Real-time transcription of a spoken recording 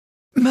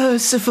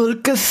Merciful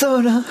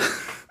Cthona.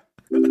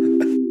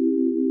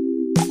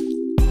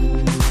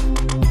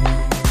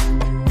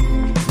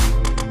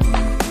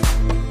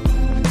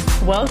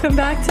 Welcome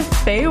back to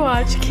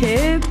Baywatch,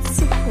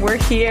 kids. We're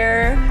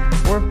here.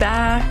 We're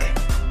back.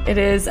 It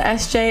is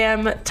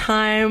SJM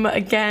time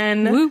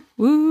again. Woo,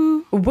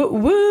 woo. Woo,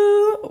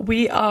 woo.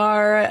 We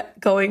are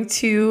going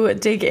to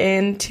dig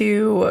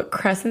into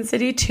Crescent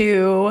City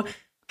 2,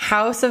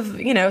 House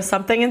of,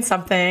 something and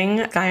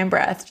something. Guy and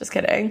Breath. Just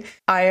kidding.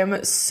 I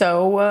am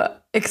so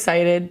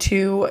excited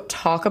to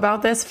talk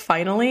about this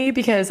finally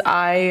because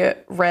I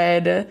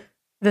read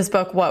this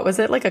book, what was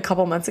it, like a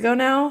couple months ago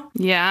now?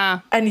 Yeah.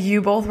 And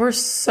you both were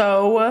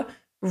so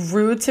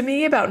rude to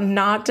me about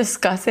not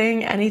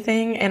discussing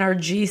anything in our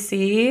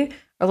GC,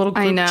 our little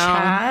group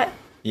chat.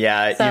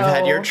 Yeah, so, you've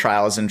had your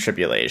trials and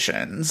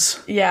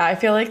tribulations. Yeah, I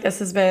feel like this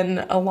has been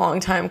a long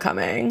time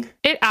coming.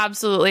 It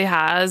absolutely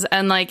has.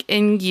 And like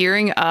in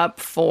gearing up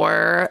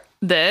for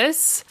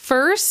this,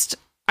 first,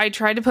 I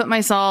tried to put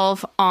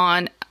myself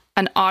on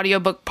an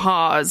audiobook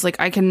pause. Like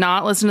I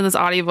cannot listen to this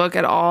audiobook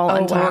at all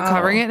until we're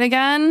covering it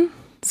again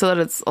so that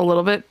it's a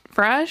little bit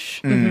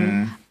fresh.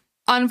 Mm-hmm.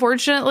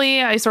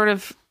 Unfortunately, I sort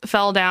of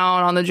fell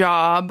down on the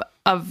job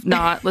of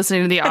not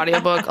listening to the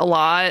audiobook a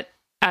lot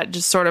at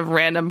just sort of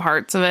random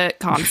parts of it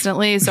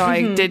constantly. So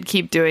I did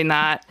keep doing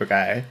that.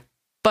 Okay.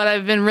 But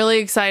I've been really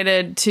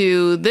excited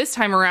to this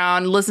time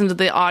around listen to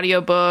the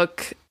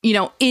audiobook,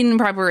 in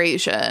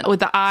preparation with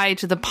the eye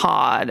to the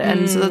pod.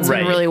 And so that's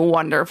been really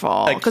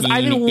wonderful because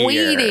I've been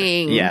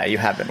waiting. Yeah, you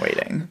have been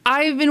waiting.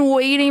 I've been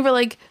waiting for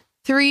like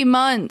 3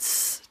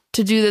 months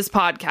to do this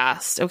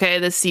podcast,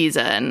 this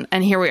season.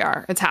 And here we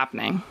are. It's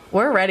happening.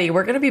 We're ready.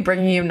 We're going to be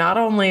bringing you not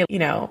only,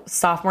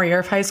 sophomore year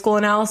of high school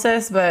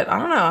analysis, but I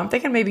don't know. I'm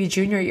thinking maybe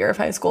junior year of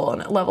high school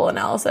level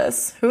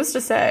analysis. Who's to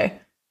say?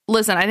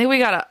 Listen, I think we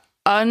got to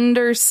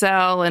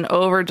undersell and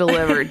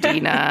over-deliver,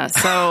 Dina.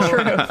 So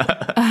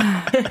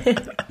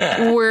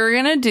we're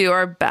going to do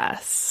our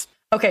best.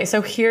 Okay,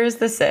 so here's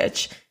the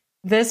sitch.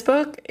 This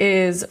book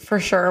is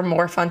for sure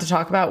more fun to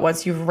talk about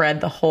once you've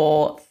read the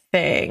whole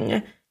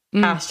thing.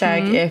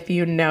 Hashtag if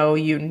you know,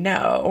 you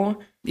know.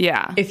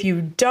 Yeah. If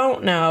you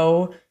don't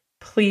know,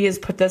 please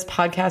put this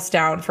podcast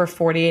down for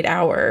 48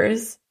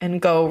 hours and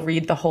go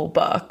read the whole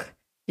book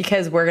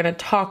because we're going to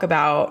talk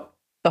about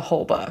the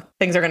whole book.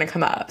 Things are going to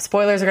come up.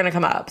 Spoilers are going to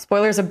come up.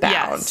 Spoilers abound.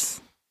 Yes.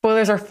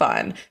 Spoilers are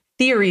fun.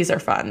 Theories are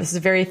fun. This is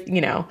very,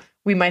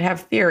 we might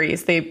have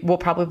theories. They will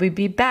probably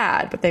be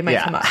bad, but they might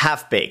come up.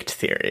 Half-baked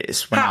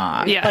theories. We're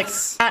not.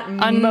 Yes. Like,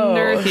 at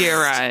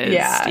under-theorized.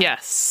 Yeah.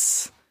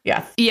 Yes.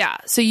 Yeah. Yeah.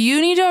 So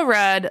you need to have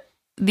read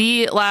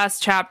the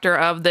last chapter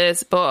of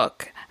this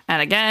book.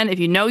 And again, if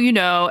you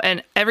know,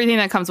 and everything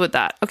that comes with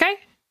that. Okay?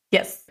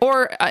 Yes.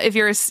 Or if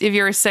you're a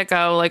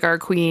sicko like our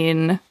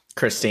Queen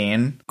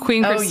Christine,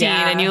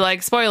 and you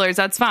like spoilers,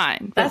 that's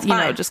fine. That's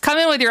fine. Just come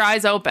in with your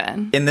eyes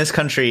open. In this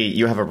country,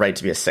 you have a right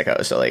to be a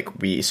sicko. So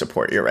we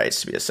support your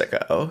rights to be a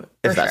sicko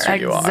if that's who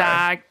you are.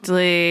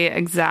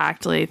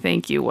 Exactly.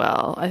 Thank you,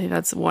 Will. I think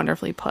that's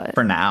wonderfully put.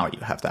 For now, you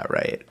have that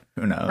right.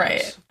 Who knows?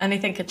 Right.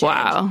 Anything could change.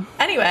 Wow.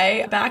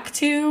 Anyway, back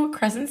to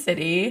Crescent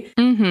City.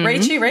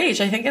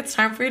 Rach, I think it's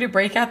time for you to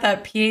break out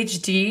that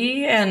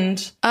PhD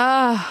and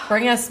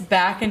bring us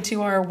back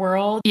into our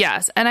world.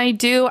 Yes. And I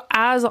do,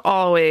 as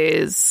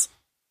always,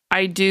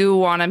 I do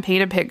want to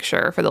paint a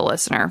picture for the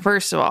listener,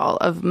 first of all,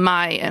 of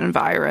my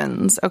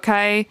environs.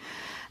 Okay.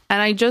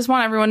 And I just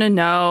want everyone to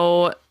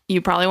know, you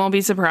probably won't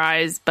be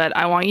surprised, but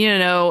I want you to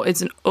know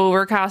it's an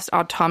overcast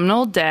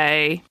autumnal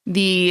day.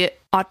 The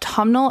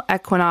autumnal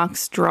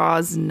equinox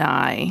draws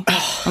nigh.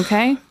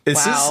 Okay?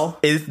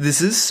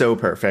 This is so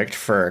perfect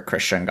for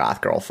Christian Goth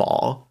Girl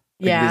Fall.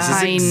 Yeah, this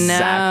is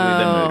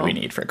exactly the mood we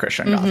need for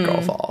Christian Goth Girl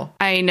Fall.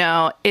 I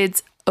know.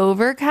 It's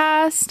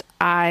overcast.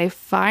 I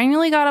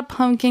finally got a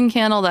pumpkin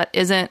candle that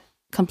isn't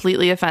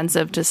completely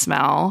offensive to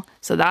smell.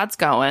 So that's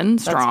going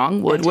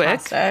strong. Woodwick.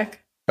 Fantastic.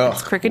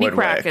 It's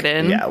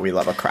crickety-cracketin'. Yeah, we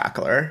love a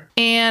crackler.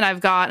 And I've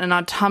got an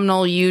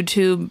autumnal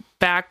YouTube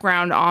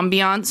background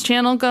ambiance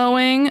channel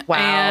going. Wow.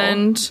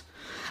 And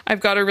I've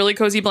got a really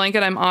cozy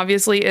blanket. I'm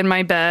obviously in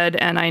my bed,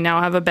 and I now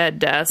have a bed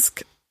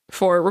desk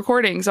for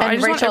recording. So I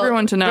just want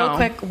everyone to know. Real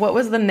quick, what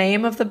was the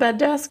name of the bed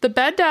desk? The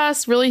bed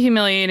desk, really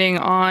humiliating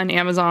on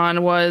Amazon,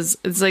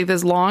 it's like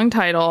this long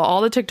title.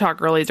 All the TikTok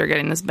girlies are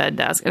getting this bed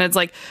desk. And it's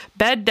like,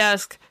 bed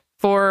desk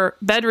for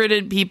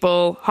bedridden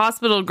people,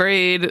 hospital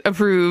grade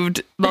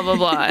approved, blah, blah,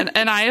 blah.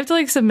 and I have to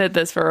like submit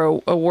this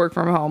for a work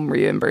from home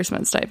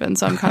reimbursement stipend.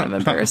 So I'm kind of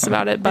embarrassed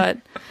about it, but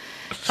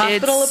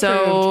hospital it's approved,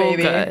 so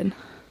baby. good.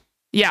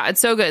 Yeah, it's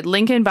so good.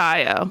 Link in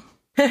bio.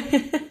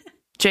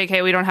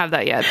 JK, we don't have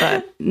that yet,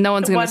 but no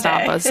one's going to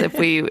stop us if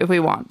we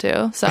want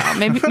to. So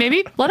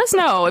maybe let us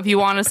know if you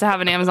want us to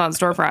have an Amazon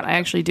storefront. I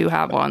actually do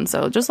have one,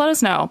 so just let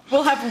us know.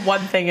 We'll have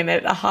one thing in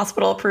it, a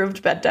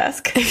hospital-approved bed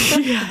desk.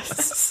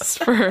 Yes,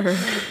 for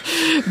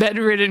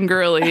bedridden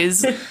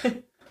girlies.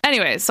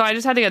 Anyway, so I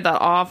just had to get that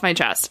off my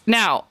chest.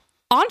 Now,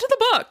 on to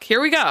the book.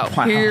 Here we go.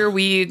 Wow. Here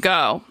we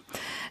go.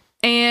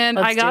 And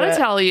Let's I got to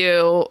tell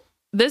you,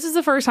 This is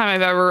the first time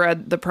I've ever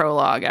read the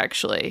prologue,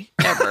 actually,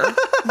 ever.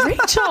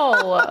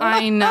 Rachel!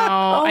 I know,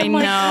 I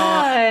know.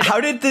 God.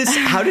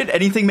 How did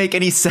anything make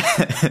any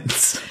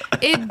sense?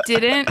 It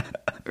didn't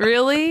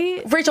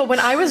really. Rachel, when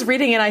I was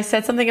reading it, I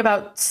said something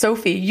about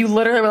Sophie. You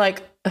literally were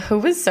like,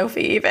 who is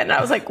Sophie even? And I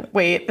was like,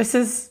 wait,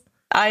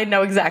 I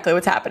know exactly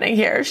what's happening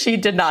here. She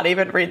did not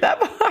even read that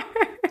part.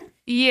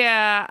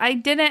 Yeah, I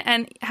didn't.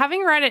 And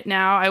having read it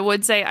now, I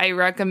would say I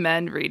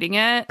recommend reading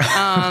it.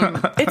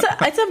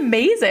 It's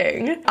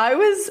amazing.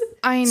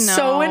 I know.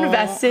 So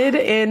invested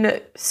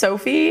in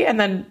Sophie and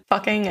then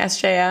fucking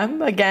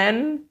SJM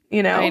again,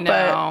 you know.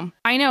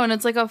 I know. And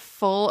it's like a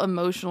full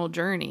emotional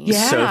journey.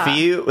 Yeah.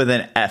 Sophie with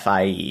an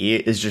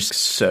FIE is just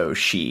so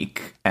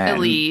chic and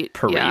elite,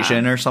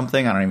 Parisian or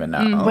something. I don't even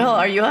know. Will,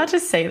 are you allowed to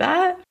say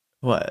that?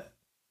 What?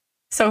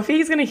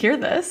 Sophie's going to hear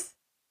this.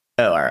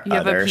 Oh, our you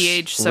others. Have a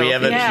PH Sophie. We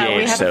have a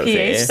PH Sophie. A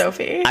PH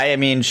Sophie. I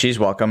mean, she's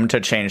welcome to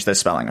change the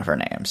spelling of her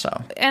name. So,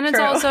 and it's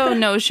True. also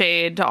no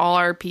shade to all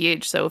our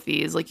PH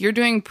Sophies. Like, you're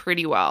doing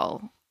pretty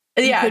well.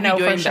 Yeah, no,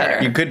 doing for better.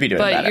 sure. You could be doing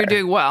but better. You're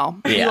doing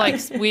well. Yeah.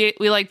 We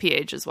like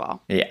PH as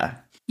well. Yeah.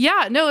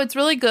 Yeah, no, it's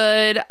really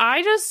good.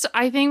 I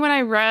think when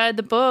I read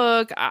the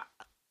book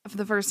for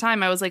the first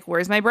time, I was like,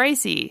 where's my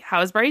Brycey?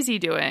 How is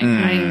Brycey doing?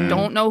 I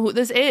don't know who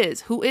this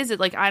is. Who is it?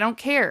 Like, I don't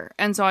care.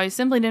 And so I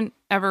simply didn't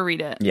ever read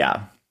it.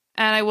 Yeah.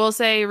 And I will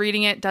say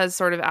reading it does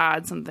sort of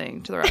add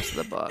something to the rest of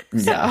the book.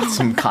 Yeah,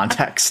 some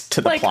context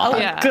to the like plot.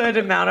 a good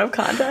amount of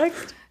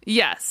context.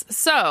 Yes.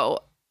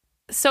 So,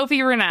 Sophie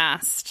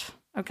Renast,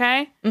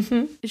 okay?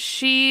 Mm-hmm.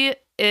 She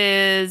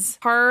is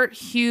part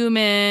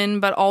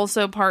human, but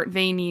also part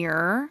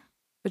Vanir.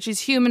 But she's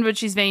human, but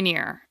she's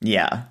Vanir.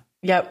 Yeah.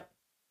 Yep.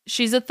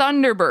 She's a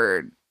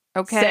Thunderbird,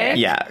 okay? Sick.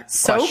 Yeah.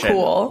 So Question.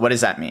 cool. What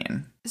does that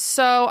mean?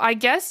 So I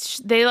guess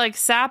they like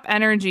sap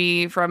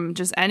energy from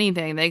just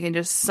anything. They can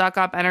just suck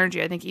up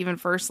energy. I think even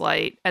first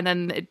light, and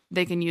then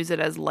they can use it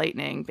as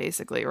lightning,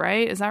 basically.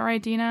 Right? Is that right,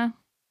 Dina?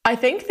 I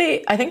think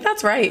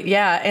that's right.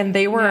 Yeah, and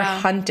they were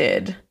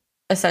hunted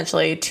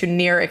essentially to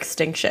near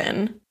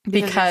extinction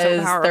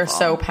because they're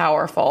so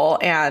powerful,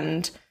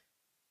 and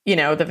you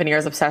know the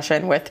Vanir's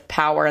obsession with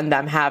power and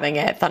them having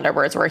it.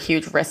 Thunderbirds were a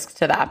huge risk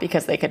to that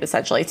because they could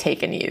essentially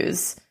take and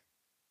use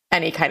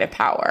any kind of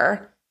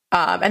power.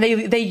 And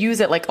they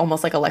use it like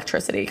almost like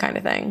electricity kind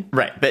of thing.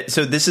 Right. But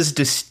so this is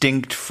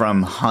distinct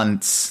from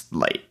Hunt's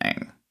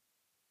lightning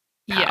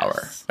power.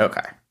 Yes.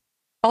 Okay.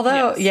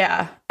 Although,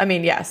 I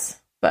mean, yes.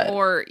 But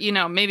or, you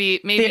know, maybe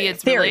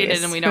it's theories.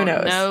 related and we don't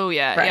know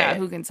yet. Right. Yeah,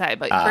 who can say?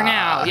 But for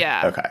now,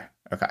 yeah.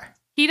 Okay.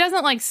 He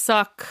doesn't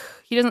suck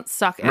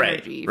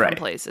energy from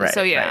places.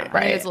 So yeah, I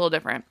think it's a little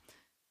different.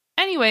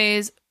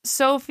 Anyways,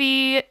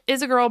 Sophie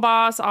is a girl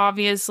boss,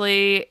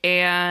 obviously,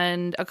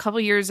 and a couple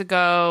years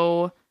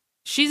ago,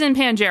 she's in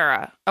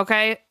Pangea,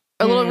 okay?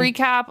 A little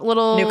recap,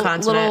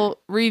 little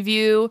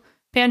review.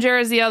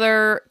 Pangea is the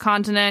other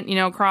continent, you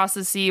know, across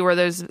the sea where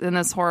there's in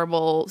this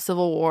horrible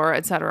civil war,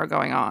 etc.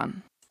 going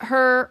on.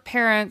 Her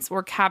parents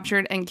were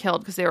captured and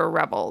killed because they were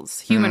rebels,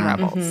 human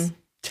rebels. Mm-hmm.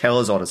 Tale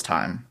as old as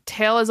time.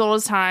 Tale as old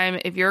as time.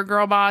 If you're a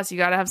girl boss, you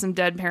got to have some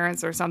dead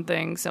parents or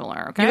something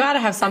similar, okay? You got to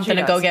have something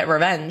to go get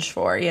revenge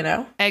for, you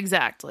know?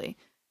 Exactly.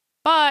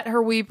 But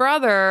her wee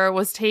brother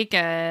was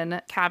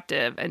taken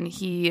captive, and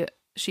she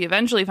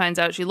eventually finds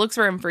out. She looks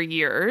for him for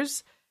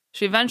years.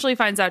 She eventually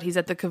finds out he's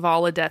at the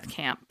Kavala death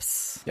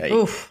camps. Yikes.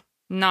 Oof.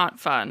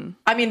 Not fun.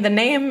 I mean, the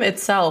name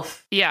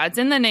itself. Yeah, it's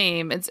in the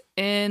name.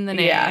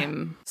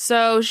 Yeah.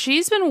 So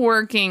she's been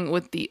working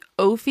with the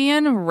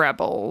Ophian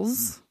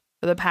rebels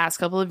for the past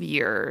couple of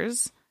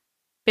years,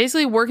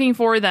 basically working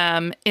for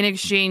them in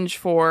exchange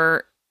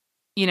for,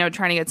 you know,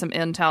 trying to get some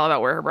intel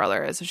about where her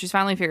brother is. So she's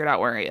finally figured out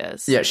where he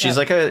is. Yeah, she's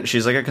like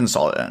a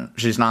consultant.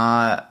 She's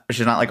not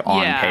like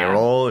on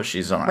payroll.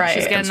 She's she's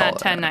getting that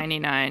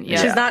 1099.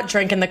 Yeah. She's not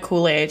drinking the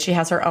Kool-Aid. She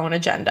has her own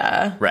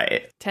agenda.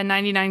 Right.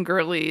 1099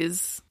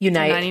 girlies.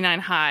 Unite. 1099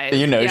 hive.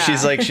 You know,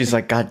 she's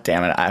like, God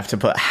damn it, I have to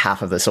put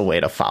half of this away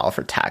to file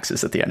for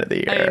taxes at the end of the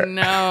year. I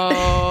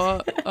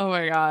know. Oh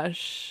my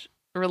gosh.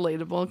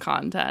 Relatable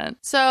content.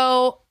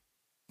 So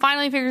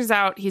finally figures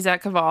out he's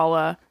at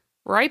Kavala.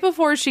 Right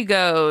before she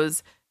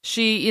goes,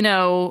 she, you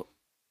know,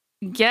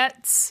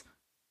 gets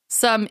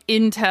some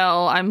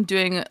intel. I'm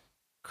doing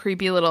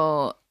creepy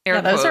little air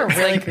quotes. Those are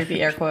really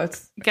creepy air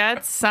quotes.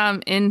 Gets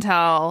some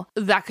intel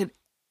that could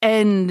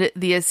end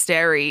the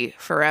Asteri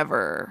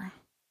forever.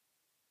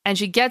 And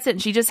she gets it,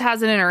 and she just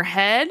has it in her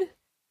head.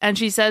 And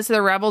she says to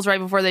the rebels right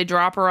before they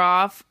drop her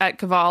off at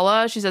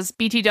Kavala, she says,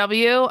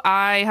 BTW,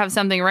 I have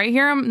something right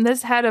here in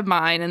this head of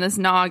mine and this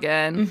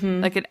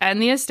noggin that could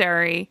end the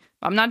Asteri.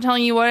 I'm not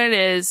telling you what it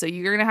is, so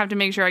you're going to have to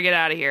make sure I get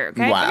out of here,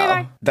 okay? Wow.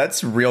 Okay,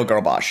 That's real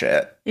girl boss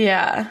shit.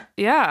 Yeah.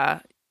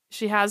 yeah.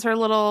 She has her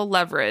little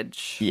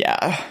leverage.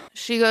 Yeah.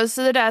 She goes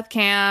to the death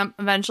camp,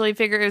 eventually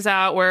figures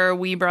out where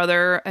wee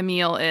brother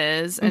Emil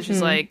is, and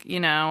she's like,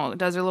 you know,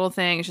 does her little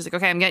thing. She's like,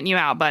 okay, I'm getting you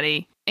out,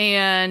 buddy.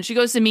 And she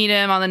goes to meet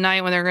him on the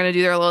night when they're going to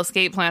do their little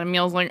escape plan.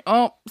 Emil's like,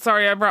 oh,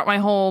 sorry, I brought my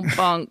whole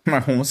bunk. My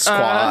whole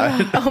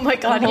squad. Oh my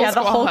God. The whole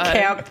The whole squad.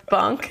 camp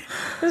bunk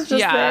is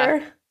just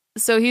there.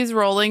 so he's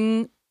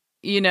rolling,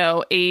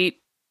 8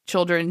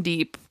 children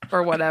deep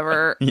or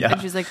whatever. Yeah.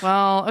 And she's like,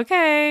 well,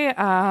 okay,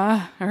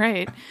 all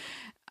right.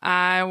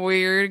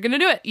 We're gonna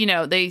do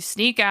it. They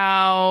sneak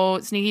out,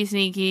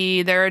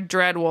 sneaky. They're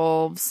dread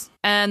wolves,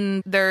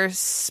 and they're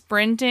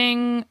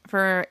sprinting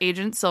for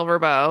Agent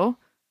Silverbow,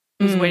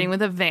 who's waiting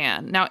with a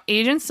van. Now,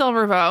 Agent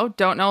Silverbow,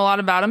 don't know a lot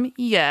about him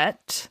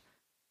yet,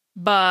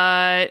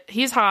 but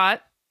he's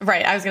hot.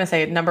 Right. I was gonna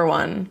say number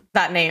one.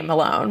 That name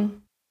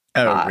alone.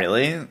 Oh,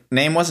 really?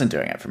 Name wasn't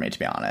doing it for me, to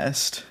be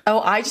honest.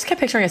 Oh, I just kept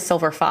picturing a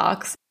silver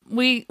fox.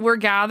 We're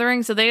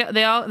gathering, so they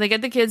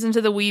get the kids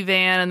into the wee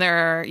van, and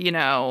they're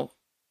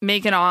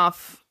making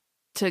off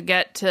to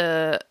get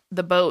to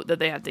the boat that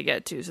they have to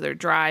get to. So they're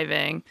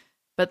driving,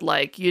 but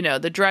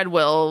the dread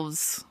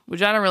wolves,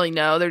 which I don't really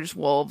know. They're just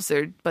wolves.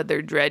 They're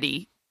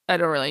dready. I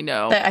don't really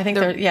know. I think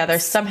they're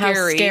somehow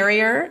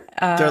scarier.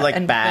 They're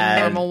like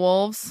bad than normal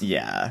wolves.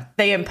 Yeah.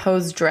 They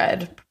impose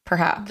dread,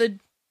 perhaps.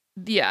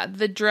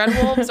 The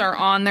dread wolves are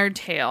on their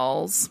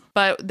tails,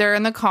 but they're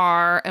in the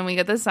car, and we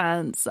get the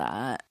sense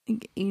that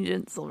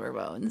Agent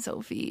Silverbow and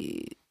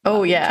Sophie.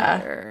 Oh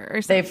yeah,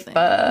 they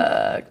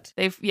fucked.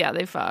 They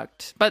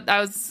fucked. But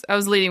I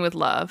was leading with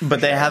love. But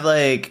they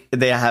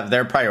have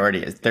their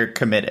priorities. They're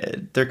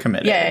committed.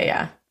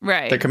 Yeah.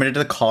 Right. They're committed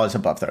to the cause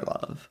above their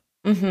love.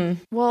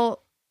 Mm-hmm.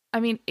 Well, I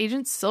mean,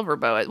 Agent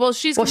Silverbow. Well,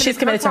 she's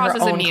committed to her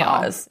own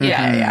cause.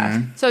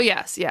 Yeah. So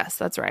yes,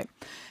 that's right.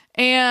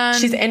 And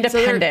she's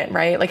independent,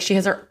 right? Like she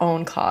has her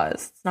own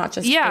cause. It's not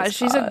just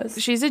she's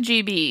a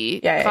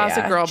GB.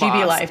 Classic girl boss.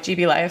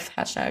 GB life.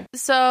 Hashtag.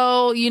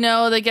 So,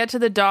 they get to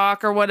the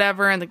dock or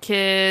whatever, and the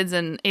kids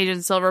and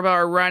Agent Silverbow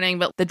are running,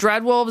 but the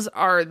Dreadwolves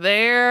are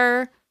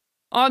there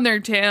on their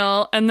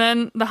tail, and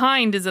then the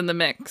Hind is in the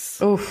mix.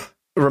 Oof.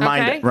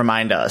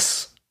 Remind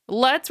us.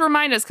 Let's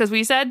remind us, because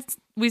we said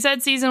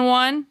season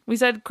 1. We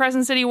said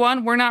Crescent City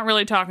 1. We're not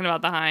really talking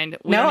about the Hind.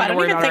 I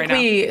don't even think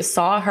we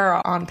saw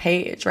her on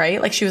page, right?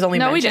 Like she was only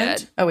mentioned. We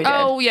did. Oh, we did.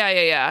 Oh,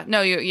 yeah.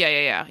 No,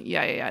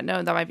 yeah.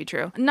 No, that might be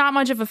true. Not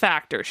much of a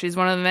factor. She's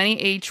one of the many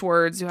H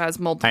words who has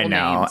multiple names.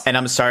 I know. And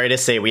I'm sorry to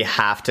say we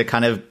have to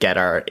kind of get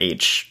our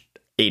H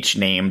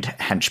named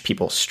hench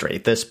people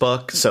straight this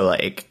book. So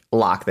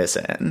lock this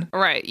in.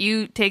 Right.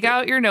 You take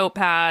out your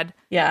notepad.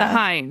 Yeah. The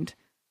Hind.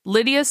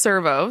 Lydia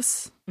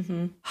Servos.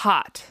 Mm-hmm.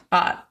 Hot.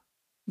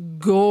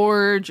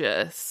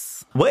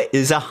 Gorgeous. What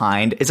is a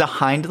hind? Is a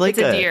hind like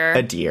a deer?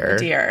 A deer. A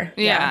deer.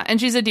 Yeah, and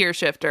she's a deer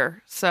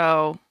shifter.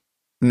 So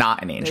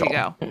not an angel. There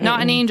you go.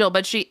 Not an angel,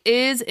 but she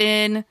is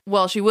in.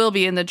 Well, she will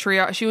be in the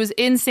Triari. She was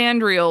in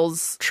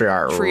Sandriel's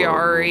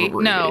Triari.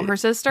 No, her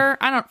sister.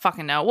 I don't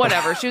fucking know.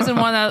 Whatever. She was in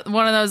one of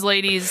those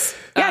ladies.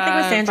 Yeah,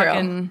 I think it was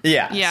Sandriel.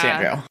 Yeah,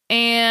 Sandriel.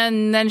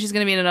 And then she's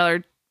gonna be in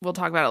another. We'll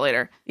talk about it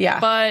later.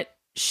 Yeah, but.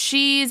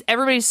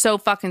 Everybody's so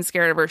fucking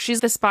scared of her.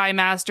 She's the spy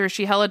master.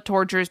 She hella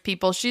tortures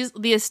people. She's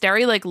the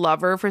Asteri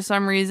lover for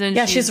some reason.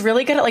 Yeah, she's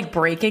really good at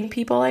breaking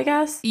people, I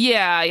guess.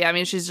 Yeah. I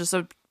mean, she's just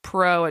a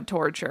pro at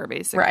torture,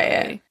 basically.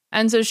 Right.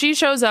 And so she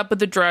shows up with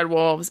the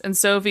Dreadwolves, and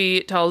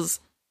Sophie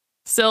tells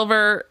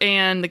Silver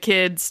and the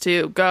kids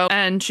to go,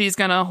 and she's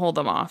gonna hold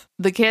them off.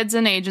 The kids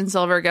and Agent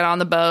Silver get on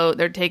the boat.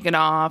 They're taken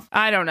off.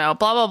 I don't know.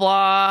 Blah, blah,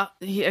 blah.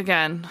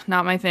 Again,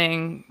 not my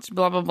thing.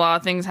 Blah, blah, blah.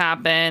 Things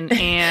happen.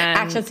 And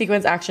action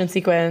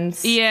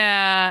sequence.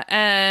 Yeah.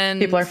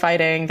 And people are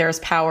fighting. There's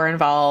power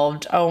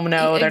involved. Oh,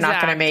 no, they're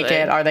not going to make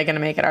it. Are they going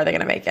to make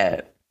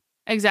it?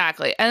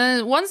 Exactly. And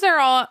then once they're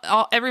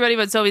all everybody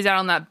but Sophie's out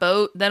on that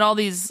boat, then all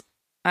these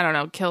I don't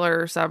know,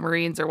 killer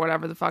submarines or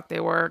whatever the fuck they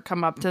were,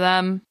 come up to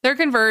them. They're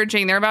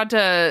converging. They're about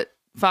to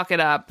fuck it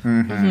up.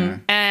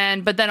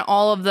 Mm-hmm. But then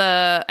all of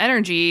the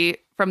energy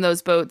from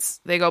those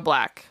boats, they go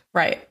black.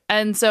 Right.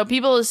 And so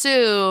people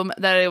assume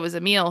that it was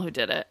Emil who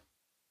did it.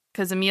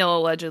 Because Emil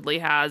allegedly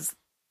has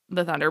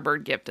the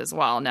Thunderbird gift as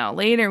well. Now,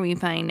 later we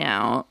find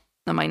out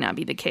that might not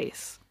be the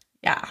case.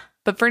 Yeah.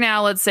 But for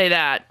now, let's say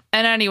that.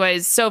 And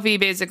anyways, Sophie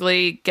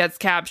basically gets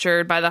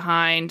captured by the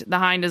Hind. The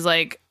Hind is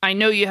like, I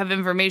know you have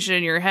information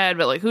in your head,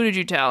 but who did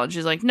you tell? And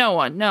she's like, no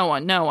one.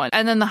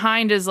 And then the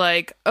Hind is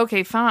like,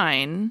 okay,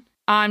 fine.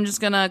 I'm just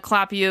going to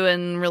clap you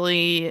in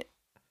really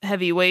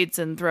heavy weights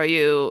and throw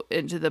you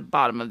into the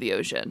bottom of the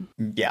ocean.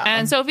 Yeah.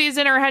 And Sophie's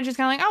in her head. She's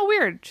kind of like, oh,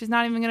 weird. She's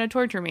not even going to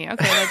torture me.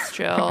 Okay, let's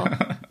chill.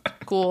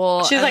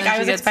 Cool. She's like, I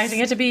was expecting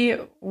it to be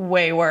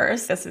way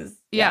worse. This is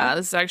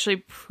this is actually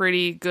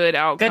pretty good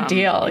outcome. Good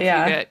deal. If you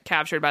get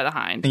captured by the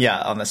Hind.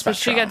 Yeah, on the spectrum.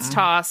 So she gets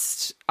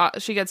tossed.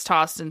 She gets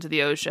tossed into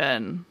the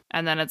ocean,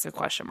 and then it's a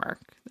question mark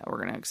that we're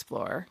going to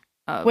explore.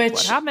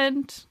 What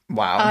happened?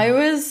 Wow. I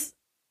was,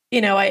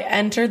 I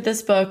entered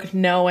this book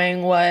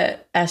knowing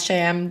what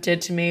SJM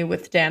did to me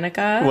with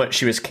Danica, what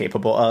she was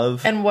capable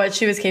of,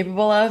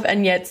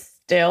 and yet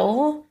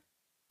still.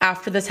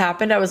 After this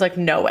happened, I was like,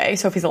 no way.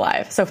 Sophie's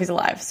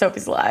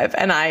alive.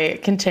 And I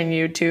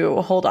continued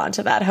to hold on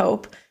to that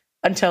hope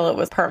until it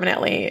was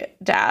permanently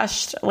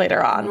dashed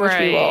later on, which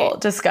we will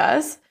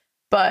discuss.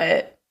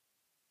 But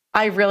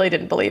I really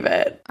didn't believe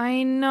it.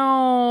 I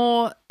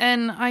know.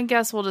 And I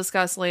guess we'll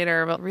discuss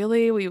later, but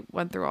really, we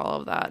went through all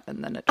of that.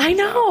 And then I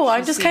know.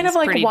 I'm just kind of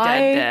like,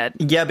 why? Dead.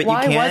 Yeah, but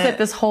why you can't, was it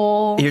this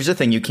whole... Here's the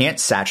thing. You can't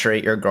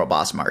saturate your girl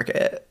boss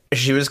market.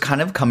 She was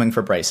kind of coming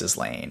for Bryce's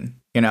lane,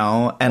 you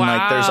know? And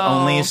like, there's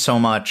only so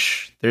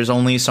much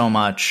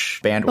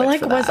bandwidth But like,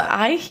 for that. was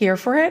I here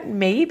for it?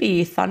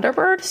 Maybe.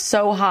 Thunderbird,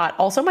 so hot.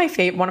 Also, one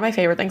of my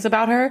favorite things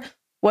about her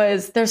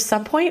was there's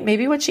some point,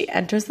 maybe when she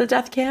enters the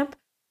death camp,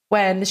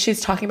 when she's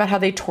talking about how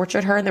they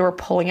tortured her and they were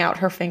pulling out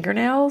her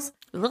fingernails.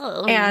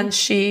 Ugh. And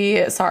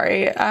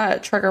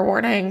trigger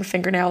warning,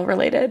 fingernail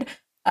related.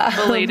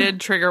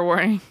 Related trigger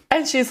warning.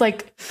 And she's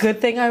like,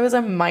 good thing I was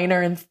a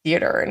minor in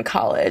theater in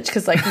college,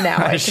 because like now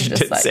I can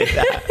just like... say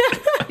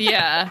that.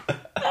 Yeah.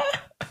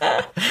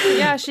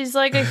 Yeah, she's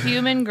like a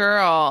human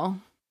girl.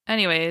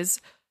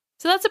 Anyways,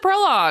 so that's a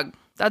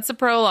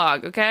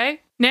prologue. Okay?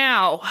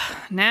 Now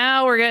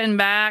we're getting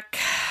back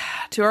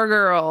to our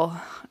girl,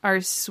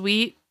 our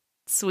sweet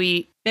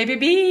baby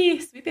B,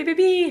 sweet baby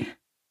B.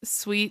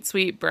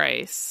 Sweet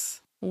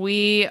Bryce.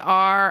 We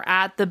are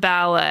at the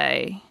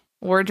ballet.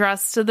 We're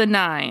dressed to the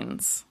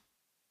nines.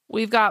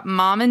 We've got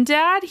mom and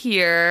dad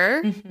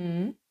here.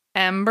 Mm-hmm.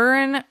 Ember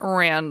and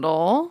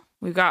Randall.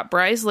 We've got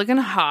Bryce looking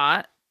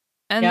hot.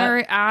 And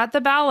they're at the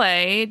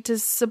ballet to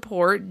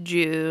support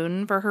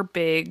June for her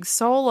big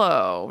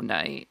solo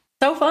night.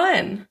 So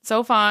fun.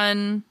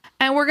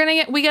 And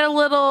we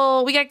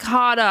get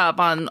caught up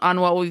on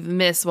what we've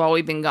missed while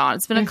we've been gone.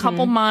 It's been a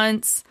couple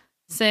months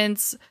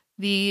since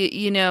the,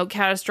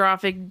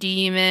 catastrophic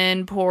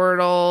demon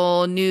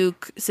portal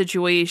nuke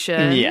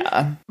situation.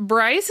 Yeah.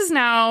 Bryce is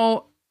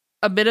now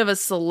a bit of a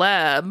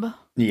celeb.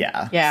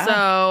 Yeah.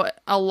 So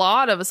a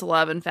lot of a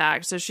celeb, in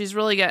fact. So she's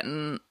really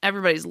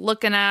everybody's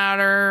looking at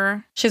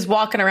her. She's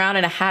walking around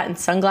in a hat and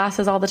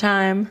sunglasses all the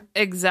time.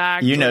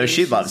 Exactly.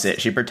 She loves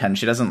it. She pretends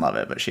she doesn't love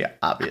it, but she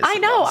obviously I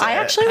know. loves I it.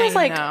 actually was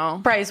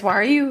like, Bryce, why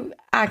are you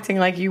acting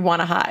like you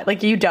want to hide?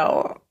 Like you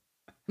don't.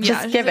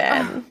 Just give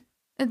in.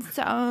 It's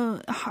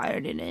so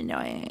hard and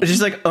annoying.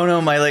 She's like, oh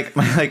no, my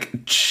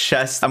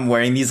chest. I'm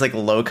wearing these like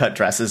low cut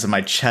dresses, and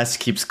my chest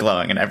keeps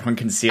glowing, and everyone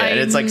can see it. And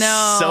it's like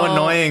so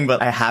annoying,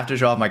 but I have to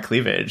show off my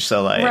cleavage,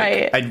 so like,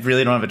 I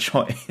really don't have a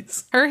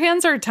choice. Her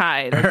hands are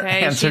tied. Okay, her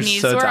hands she are needs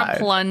so to wear tied. a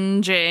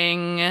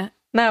plunging.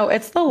 No,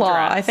 it's the law.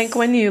 Dress. I think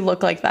when you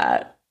look like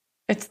that,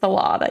 it's the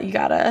law that you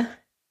gotta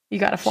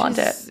flaunt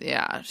it.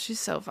 Yeah, she's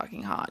so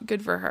fucking hot.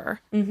 Good for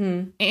her.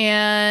 Mm-hmm.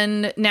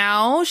 And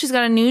now she's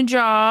got a new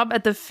job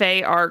at the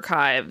Fae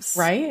Archives.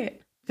 Right.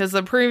 Because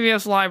the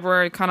previous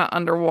library kind of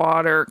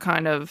underwater,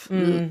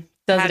 doesn't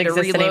had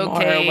exist to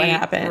relocate. anymore. What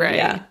happened? Right.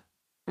 Yeah.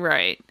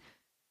 Right.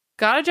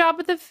 Got a job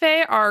at the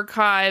Fae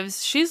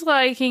Archives. She's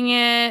liking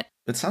it.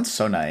 It sounds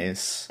so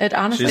nice. It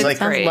honestly she's like,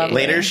 sounds lovely.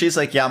 Later, she's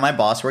like, yeah, my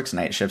boss works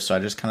night shifts, so I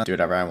just kind of do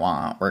whatever I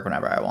want, work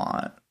whenever I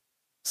want.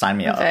 Sign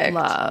me Perfect.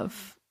 up.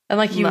 Love. And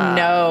like, the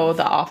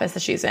office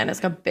that she's in is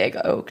like a big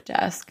oak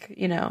desk,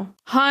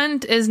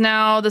 Hunt is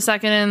now the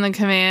second in the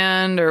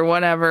command or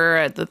whatever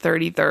at the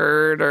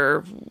 33rd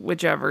or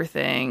whichever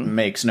thing.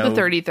 Makes no...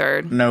 The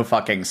 33rd. No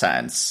fucking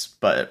sense,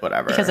 but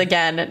whatever. Because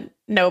again,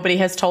 nobody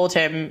has told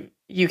him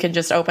you can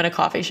just open a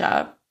coffee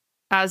shop.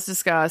 As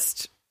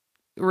discussed,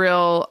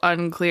 real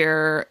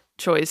unclear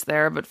choice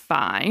there, but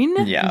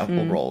fine. Yeah,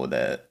 we'll roll with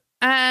it.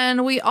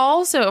 And we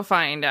also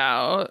find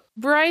out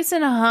Bryce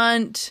and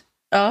Hunt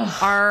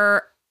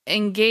are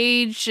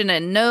engaged in a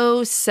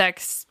no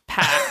sex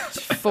pact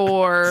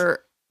for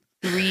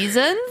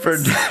reasons.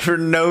 For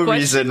no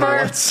reason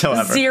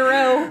whatsoever.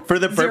 Zero. For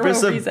the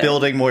purpose of reason.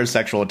 building more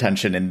sexual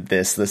attention in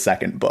the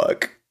second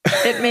book.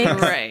 It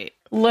makes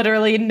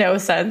literally no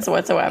sense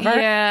whatsoever.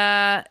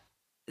 Yeah.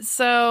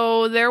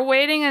 So they're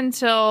waiting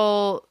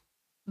until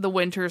the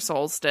winter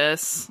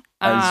solstice.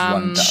 As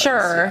one does,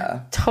 sure.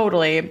 yeah.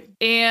 Totally.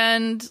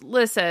 And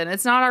listen,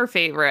 it's not our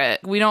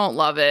favorite. We don't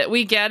love it.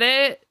 We get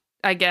it,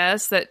 I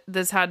guess, that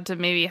this had to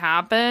maybe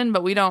happen,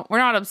 but we're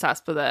not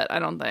obsessed with it, I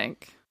don't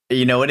think.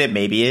 You know what it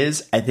maybe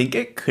is? I think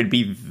it could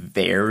be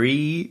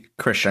very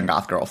Christian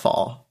Goth Girl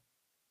Fall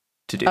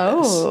to do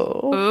this.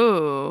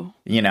 Ooh.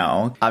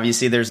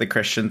 Obviously there's the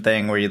Christian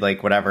thing where you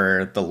like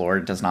whatever, the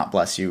Lord does not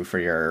bless you for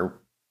your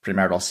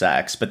premarital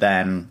sex, but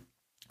then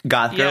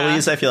goth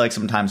girlies, I feel like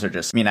sometimes are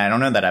just... I don't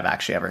know that I've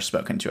actually ever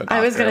spoken to a goth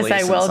girlie. I was going to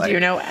say, Will, do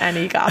you know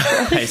any goth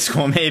girlies? High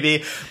school,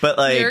 maybe. But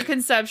like... Your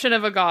conception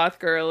of a goth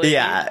girly.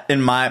 Yeah,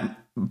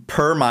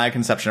 per my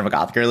conception of a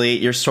goth girly,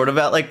 you're sort of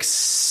at like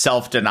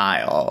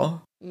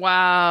self-denial.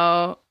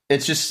 Wow.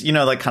 It's just,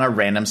 like kind of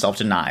random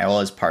self-denial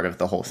as part of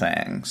the whole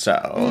thing.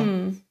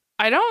 So...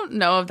 I don't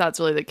know if that's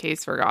really the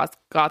case for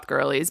goth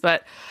girlies,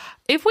 but...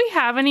 If we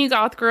have any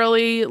goth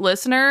girly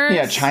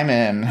listeners, chime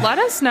in. Let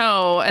us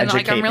know. And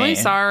Educate I'm really me.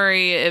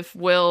 sorry if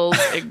Will's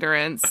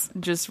ignorance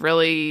just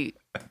really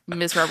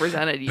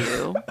misrepresented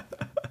you.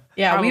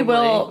 Yeah, Probably. we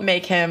will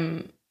make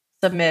him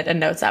submit a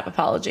Notes app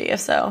apology if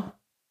so.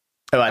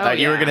 Oh, I thought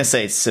you were going to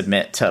say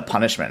submit to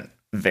punishment.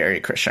 Very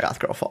Christian Goth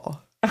Girl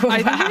Fall. Oh, wow.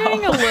 I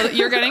think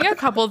you're getting a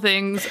couple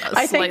things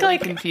slightly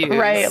confused.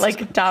 Right, like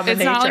dominatrix.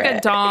 It's not like a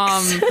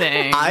dom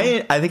thing.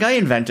 I think I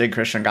invented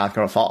Christian Goth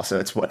Girl Fall, so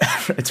it's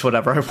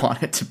whatever I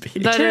want it to be.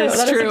 That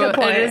is true. A good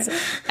point.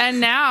 And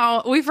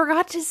now we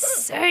forgot to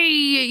say,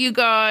 you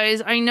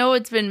guys, I know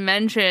it's been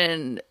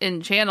mentioned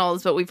in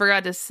channels, but we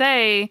forgot to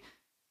say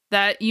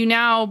that you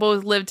now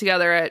both live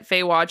together at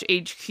Faywatch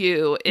HQ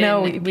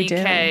in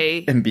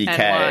BK. In BK.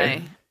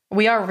 NY.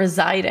 We are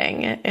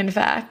residing, in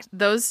fact.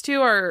 Those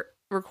two are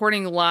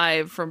recording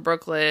live from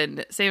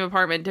Brooklyn, same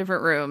apartment,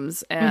 different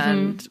rooms,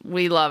 and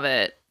we love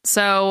it.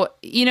 So,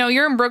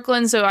 you're in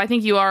Brooklyn, so I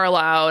think you are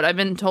allowed. I've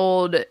been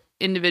told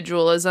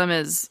individualism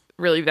is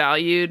really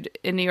valued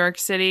in New York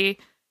City,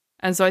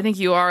 and so I think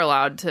you are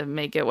allowed to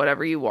make it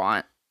whatever you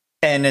want.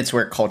 And it's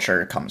where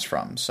culture comes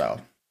from,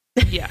 so.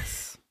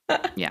 Yes.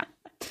 Yeah.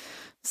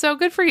 So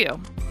good for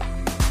you.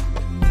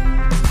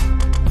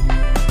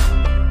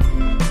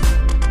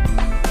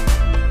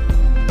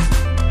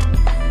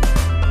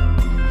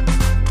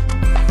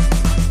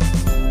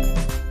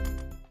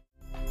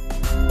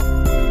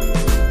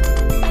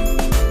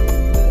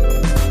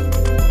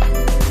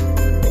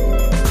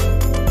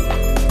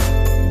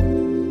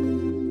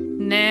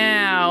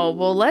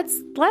 Well,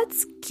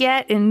 let's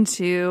get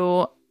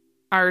into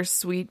our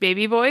sweet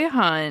baby boy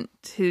Hunt,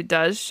 who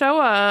does show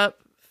up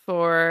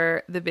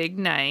for the big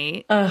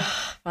night. Ugh,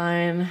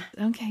 fine.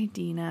 Okay,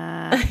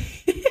 Dina.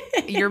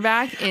 You're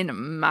back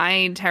in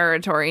my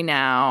territory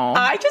now.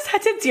 I just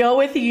had to deal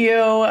with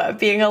you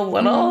being a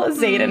little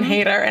Xaden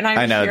hater, and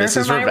I'm here this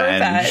for is my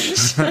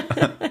revenge.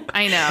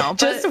 I know.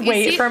 Just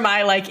wait for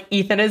my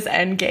Ethan is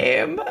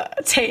endgame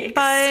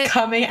takes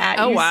coming at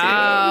you. Oh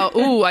wow!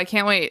 Soon. Ooh, I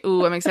can't wait.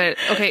 Ooh, I'm excited.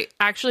 Okay,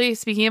 actually,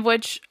 speaking of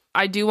which,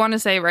 I do want to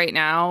say right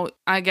now,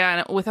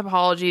 again, with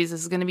apologies,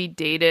 this is going to be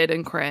dated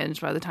and cringe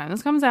by the time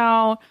this comes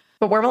out.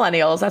 But we're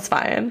millennials. That's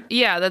fine.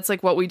 Yeah, that's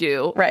what we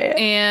do, right?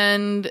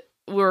 And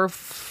we're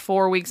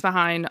 4 weeks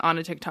behind on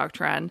a TikTok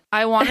trend.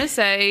 I want to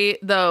say,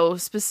 though,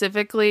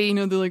 specifically,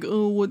 they're like,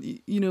 oh, what,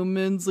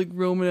 men's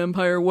Roman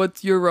Empire.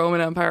 What's your Roman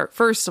Empire?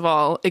 First of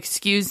all,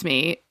 excuse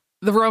me.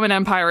 The Roman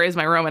Empire is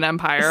my Roman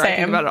Empire. Same. I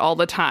think about it all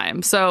the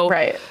time. So,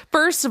 right.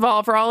 First of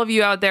all, for all of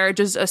you out there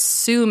just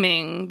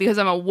assuming, because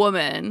I'm a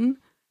woman,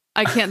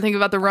 I can't think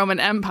about the Roman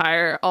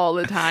Empire all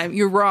the time,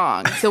 you're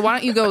wrong. So why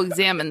don't you go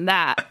examine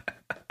that?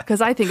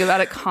 Because I think about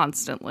it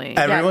constantly.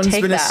 Everyone's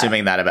been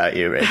assuming that about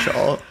you,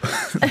 Rachel.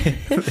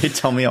 They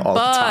tell me all the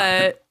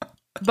time.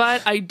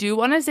 But I do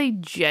want to say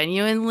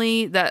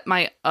genuinely that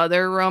my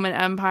other Roman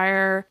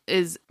Empire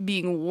is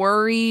being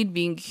worried,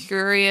 being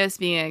curious,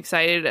 being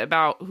excited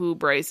about who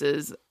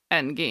Bryce's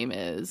endgame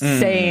is.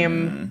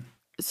 Same.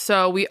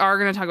 So we are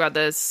going to talk about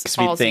this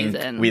all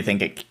season. We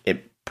think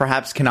it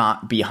perhaps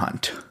cannot be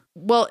Hunt.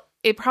 Well,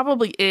 it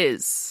probably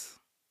is,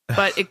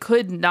 but it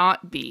could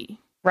not be.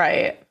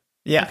 Right.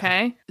 Yeah.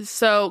 Okay.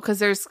 So,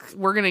 because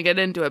we're going to get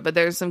into it, but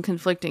there's some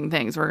conflicting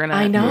things. We're really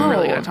going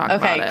to talk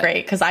about it. Okay,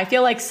 great. Because I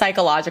feel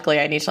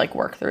psychologically I need to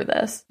work through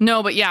this.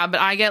 No, but yeah,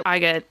 but I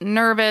get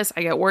nervous.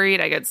 I get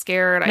worried. I get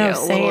scared. I get a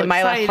little excited.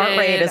 My heart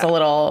rate is a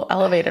little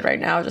elevated right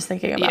now just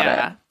thinking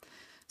about it.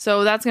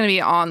 So that's going to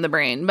be on the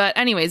brain. But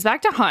anyways,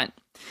 back to Hunt.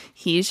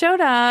 He showed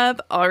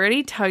up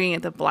already tugging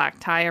at the black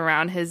tie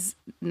around his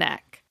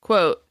neck.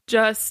 Quote,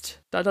 just ...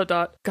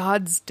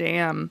 God's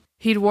damn.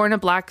 He'd worn a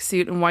black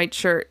suit and white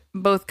shirt,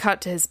 both cut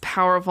to his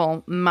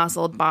powerful,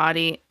 muscled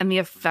body, and the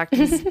effect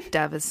was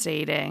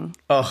devastating.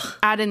 Ugh.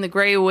 Add in the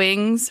gray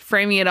wings,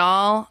 framing it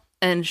all,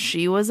 and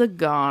she was a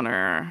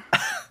goner.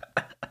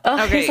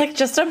 Okay. He's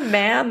just a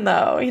man,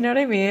 though. You know what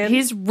I mean?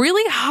 He's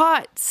really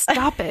hot.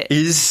 Stop it.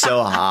 He's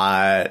so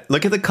hot.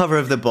 Look at the cover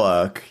of the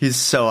book. He's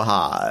so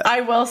hot.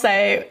 I will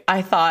say,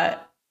 I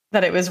thought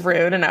that it was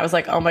rude, and I was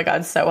like, oh my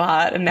God, so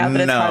hot. And now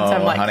that it's Hunt,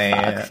 I'm like, honey.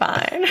 Fuck,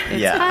 fine.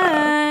 It's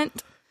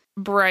Hunt.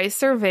 Bryce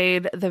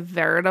surveyed the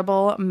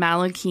veritable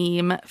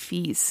Malachim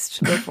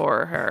feast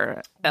before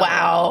her.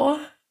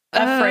 Wow.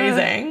 That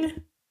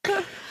phrasing.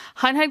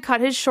 Hunt had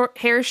cut his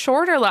hair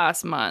shorter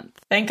last month.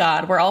 Thank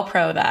God. We're all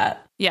pro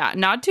that. Yeah,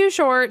 not too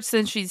short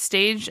since she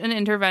staged an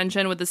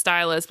intervention with the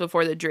stylist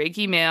before the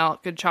Drakey male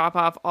could chop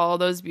off all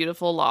those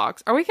beautiful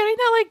locks. Are we getting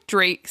that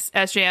Drake's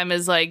SJM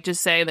is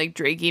just saying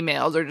Drakey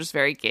males are just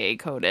very gay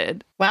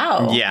coded?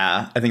 Wow.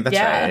 Yeah, I think that's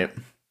right.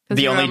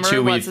 The only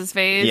two what's his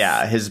face?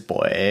 Yeah, his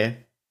boy.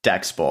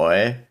 Dex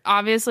boy.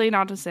 Obviously,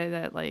 not to say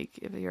that,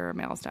 if you're a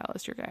male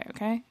stylist, you're gay,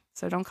 okay?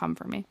 So don't come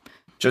for me.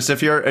 Just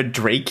if you're a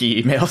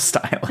Drakey male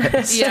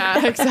stylist.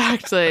 Yeah,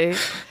 exactly.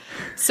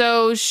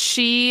 So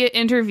she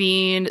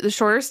intervened. The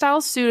shorter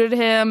style suited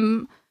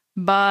him,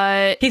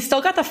 but... He's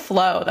still got the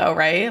flow, though,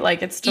 right?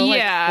 It's still,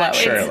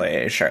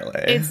 flowing.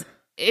 Surely.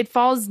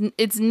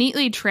 It's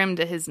neatly trimmed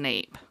to his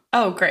nape.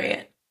 Oh,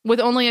 great. With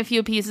only a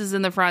few pieces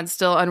in the front,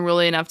 still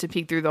unruly enough to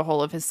peek through the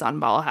hole of his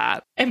sunball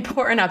hat.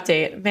 Important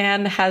update.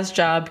 Man has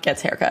job,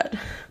 gets haircut.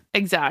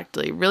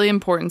 Exactly. Really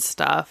important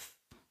stuff.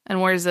 And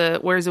wears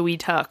a wee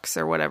tux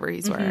or whatever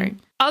he's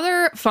wearing.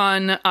 Other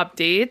fun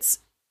updates.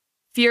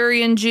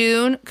 Fury and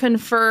June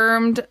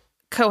confirmed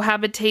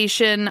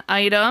cohabitation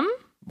item.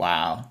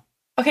 Wow.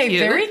 Okay, cute.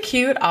 very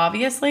cute,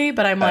 obviously,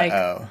 but I'm like,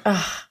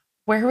 ugh,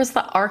 where was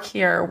the arc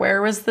here?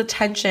 Where was the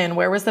tension?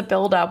 Where was the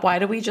buildup? Why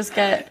do we just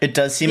get... It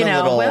does seem a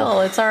little...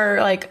 Will, it's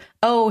our, like,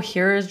 oh,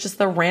 here's just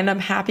the random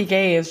happy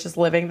gays just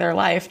living their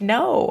life.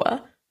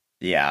 No.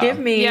 Yeah. Give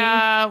me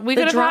we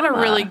could have had a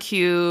really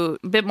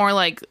cute, bit more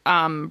like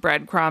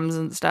breadcrumbs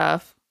and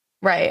stuff.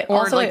 Right. Or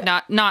also, like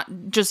not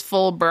just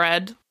full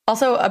bread.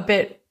 Also a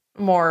bit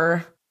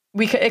more...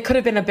 It could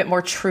have been a bit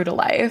more true to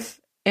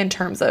life in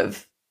terms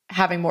of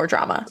having more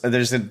drama.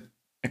 There's a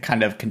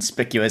kind of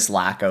conspicuous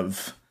lack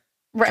of...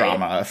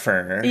 drama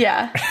for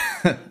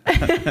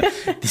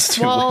these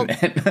two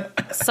women.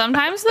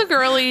 Sometimes the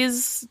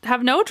girlies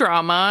have no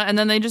drama and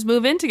then they just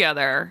move in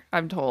together,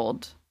 I'm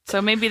told.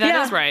 So maybe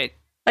that is right.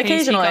 Occasionally. Can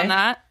you speak on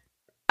that?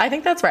 I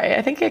think that's right.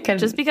 I think it can...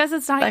 Just because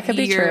it's not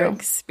your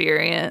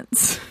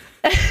experience.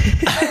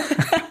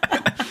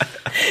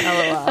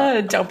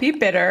 Don't be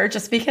bitter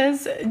just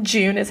because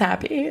June is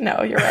happy.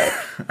 No, you're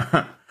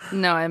right.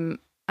 No,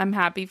 I'm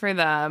happy for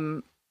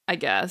them. I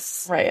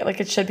guess. Right.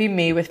 Like it should be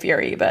me with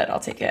Fury, but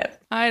I'll take it.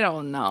 I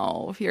don't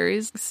know.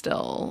 Fury's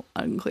still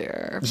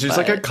unclear. She's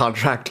like a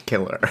contract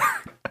killer.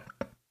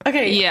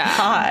 Okay. Yeah.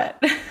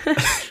 Hot.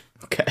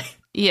 Okay.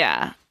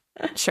 Yeah.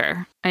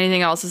 Sure.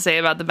 Anything else to say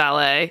about the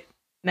ballet?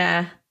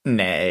 Nah.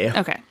 Nay.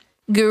 Okay.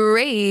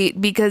 Great,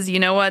 because you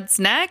know what's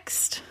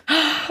next?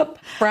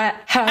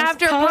 Frat house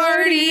after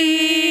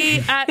party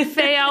at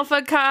Phi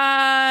Alpha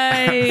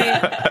Chi.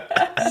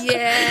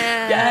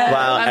 Yeah.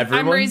 Wow,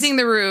 I'm raising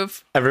the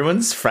roof.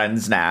 Everyone's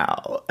friends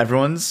now.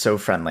 Everyone's so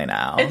friendly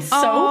now. It's so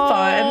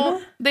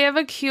fun. They have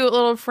a cute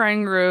little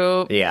friend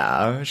group.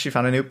 Yeah, she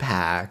found a new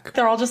pack.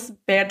 They're all just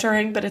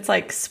bantering, but it's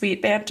like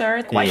sweet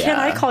banter. Why can't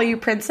I call you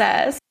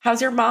princess?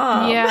 How's your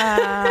mom?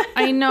 Yeah,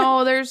 I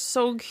know. They're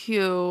so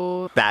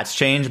cute. That's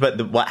changed,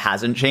 but what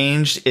hasn't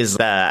changed is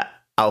that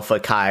Alpha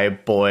Chi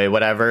boy,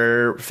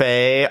 whatever,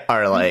 Faye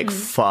are like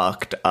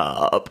fucked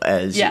up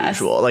as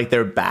usual. Like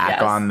they're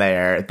back on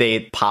there.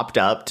 They popped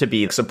up to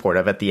be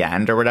supportive at the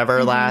end or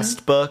whatever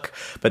last book,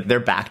 but they're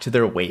back to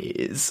their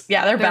ways.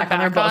 Yeah, they're back on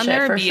their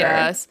bullshit for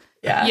BS. Sure.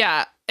 Yeah.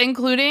 Yeah.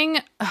 Including,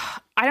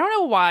 I don't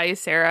know why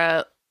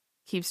Sarah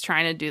keeps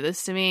trying to do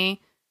this to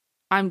me.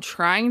 I'm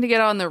trying to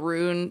get on the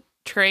Rune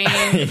train,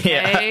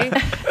 okay?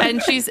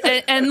 And she's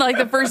and like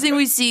the first thing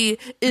we see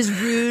is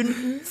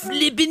Rune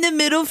flipping the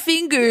middle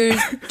fingers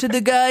to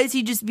the guys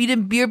he just beat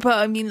in beer pong.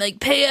 I mean,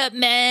 like, pay up,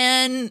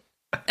 man.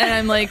 And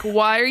I'm like,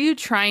 why are you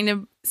trying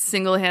to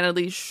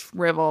single-handedly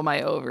shrivel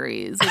my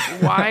ovaries?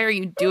 Like, why are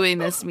you doing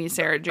this to me,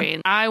 Sarah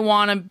Jane? I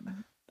want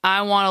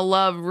to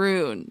love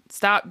Rune.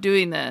 Stop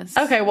doing this.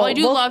 Okay, well, I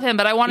do love him,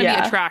 but I want to be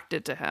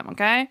attracted to him,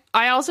 okay?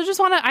 I also just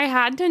I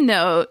had to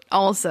note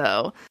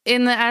also,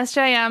 in the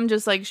SJM,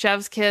 just like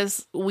Chef's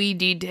Kiss, wee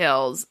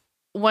details,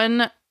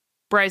 when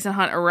Bryce and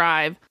Hunt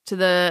arrive to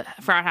the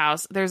frat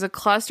house, there's a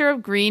cluster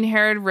of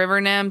green-haired river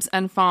nymphs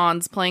and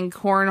fawns playing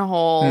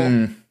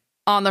cornhole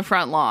on the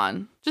front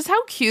lawn. Just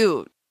how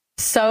cute.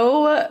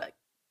 So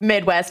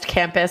Midwest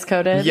campus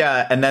coded.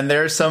 Yeah, and then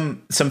there's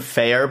some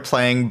fair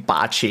playing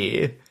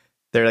bocce.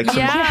 They're like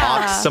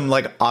some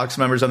Ox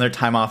members on their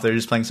time off. They're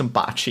just playing some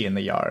bocce in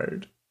the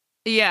yard.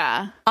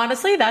 Yeah.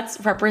 Honestly, that's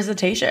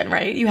representation,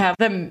 right? You have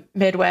the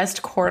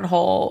Midwest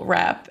cornhole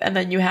rep, and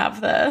then you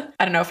have I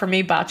don't know, for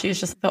me, bocce is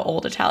just the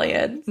old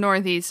Italian.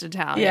 Northeast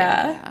Italian.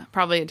 Yeah.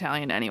 Probably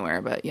Italian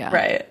anywhere, but yeah.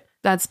 Right.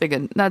 That's big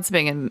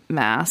in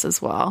Mass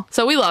as well.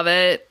 So we love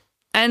it.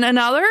 And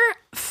another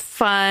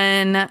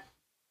fun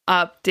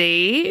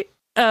update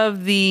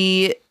of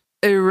the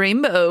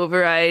rainbow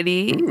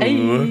variety.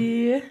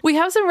 Hey. We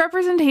have some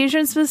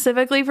representation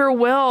specifically for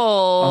Will.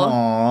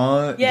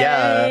 Aww.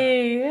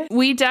 Yay. Yeah.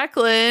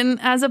 Declan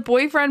has a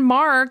boyfriend,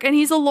 Mark, and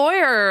he's a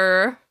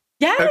lawyer.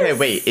 Yes. Okay,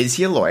 wait. Is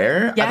he a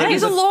lawyer? Yeah,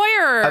 he's a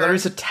lawyer. I thought he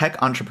was a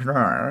tech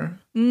entrepreneur.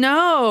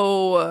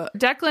 No.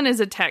 Declan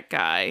is a tech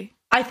guy.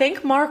 I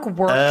think Mark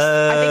works.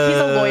 I think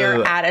he's a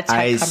lawyer at a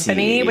tech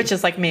company, which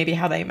is like maybe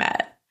how they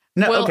met.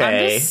 No, Well, okay.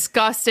 I'm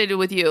disgusted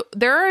with you.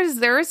 There is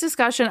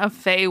discussion of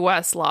Faye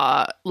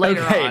Westlaw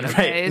later on.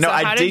 Okay? No, So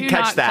I did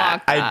catch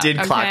that. I did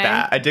clock okay?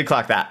 that. I did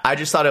clock that. I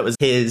just thought it was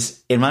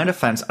his. In my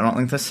defense, I don't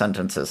think the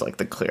sentence is like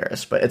the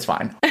clearest, but it's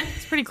fine.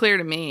 It's pretty clear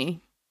to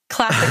me.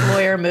 Classic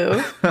lawyer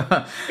move.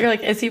 You're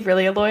like, is he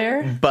really a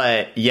lawyer?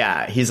 But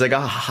yeah, he's like a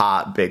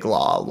hot big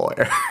law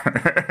lawyer.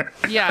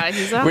 Yeah,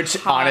 he's a Which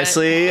hot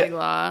honestly, big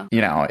law.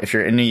 you know, if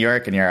you're in New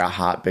York and you're a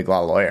hot big law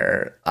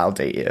lawyer, I'll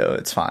date you.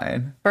 It's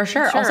fine. For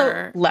sure.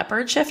 Also,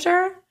 leopard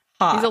shifter?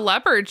 Hot. He's a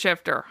leopard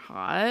shifter.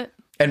 Hot.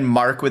 And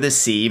Mark with a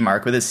C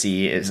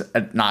is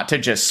not to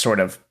just sort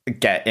of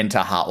get into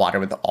hot water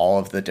with all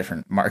of the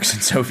different Marks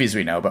and Sophies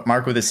we know, but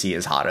Mark with a C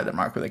is hotter than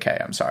Mark with a K.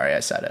 I'm sorry I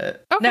said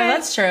it. Okay. No,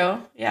 that's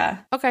true. Yeah.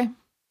 Okay.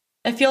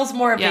 It feels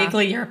more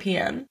vaguely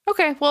European.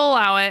 Okay, we'll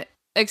allow it.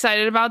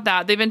 Excited about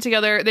that. They've been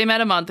together. They met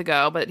a month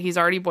ago, but he's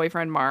already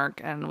boyfriend Mark,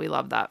 and we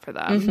love that for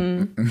them.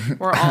 Mm-hmm.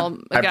 We're all,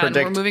 again,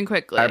 we're moving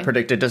quickly. I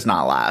predict it does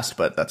not last,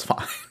 but that's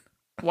fine.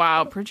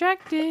 Wow,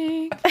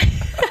 projecting.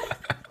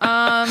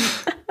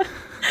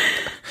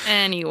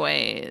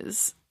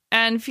 Anyways,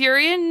 And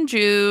Fury and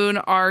June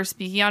are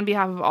speaking on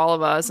behalf of all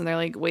of us, and they're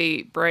like,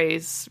 wait,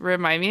 Brace,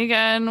 remind me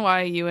again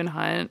why you and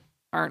Hunt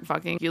aren't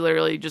fucking. You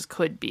literally just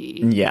could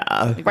be.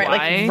 Yeah. Like, right,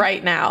 like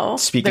right now.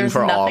 Speaking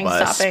for all of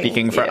us,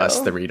 speaking for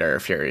us, the reader,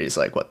 Fury's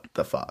like, what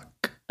the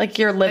fuck? Like,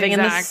 you're living in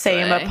the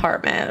same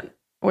apartment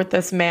with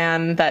this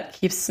man that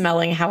keeps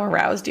smelling how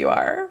aroused you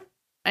are.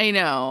 I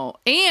know.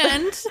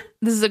 And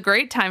this is a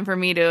great time for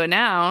me to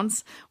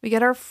announce we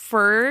get our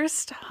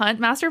first Hunt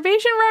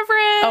masturbation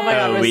reference. Oh my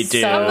God, we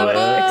do. So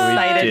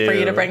excited for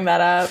you to bring that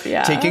up.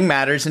 Yeah. Taking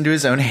matters into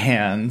his own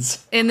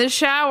hands. In the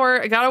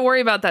shower. I gotta worry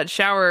about that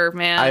shower,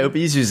 man. I hope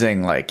he's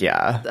using, like,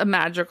 a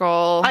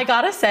magical. I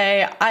gotta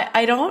say,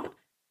 I don't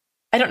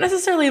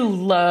necessarily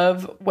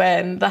love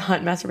when the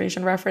Hunt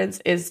masturbation reference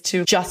is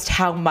to just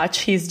how much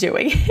he's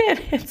doing it.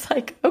 It's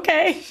like,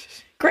 okay,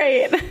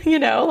 great. You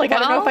know, like, I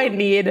don't know if I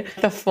need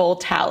the full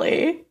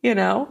tally, you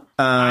know?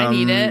 I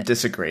need it.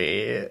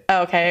 Disagree.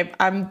 Okay,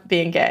 I'm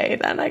being gay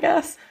then, I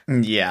guess.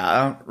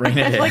 Yeah, rein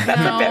it in. Like,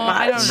 that's a bit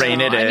much. Rein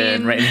it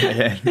in.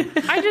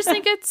 I just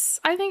think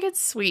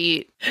it's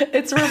sweet.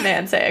 It's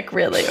romantic,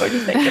 really, when you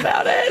think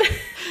about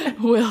it.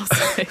 Will's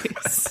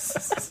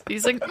face.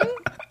 He's like,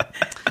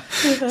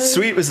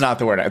 Sweet was not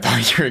the word I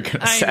thought you were going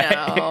to say.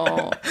 I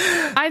know.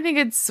 I think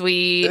it's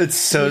sweet. It's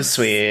so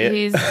sweet.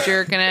 He's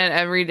jerking it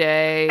every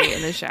day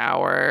in the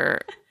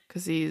shower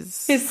because he's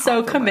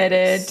so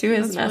committed to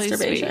his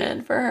masturbation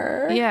really for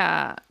her.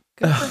 Yeah.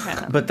 Good for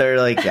him. But they're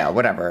like, yeah,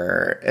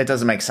 whatever. It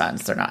doesn't make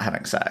sense. They're not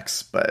having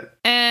sex, but.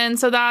 And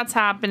so that's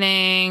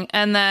happening.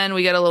 And then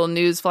we get a little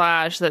news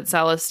flash that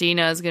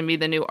Celestina is going to be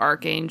the new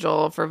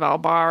archangel for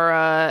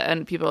Valbara.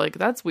 And people are like,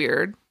 that's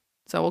weird.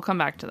 So we'll come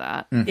back to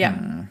that. Mm-hmm.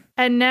 Yeah.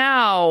 And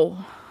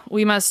now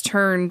we must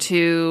turn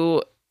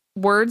to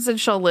words that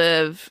shall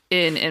live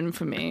in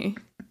infamy.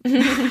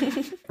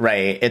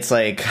 Right. It's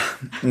like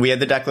we had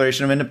the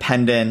Declaration of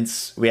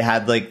Independence. We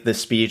had like the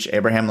speech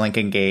Abraham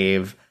Lincoln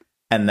gave.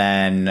 And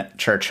then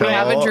Churchill. We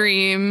have a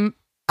dream.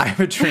 I have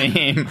a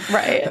dream.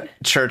 Right.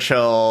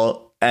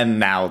 Churchill.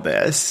 And now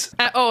this.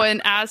 And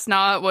ask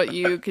not what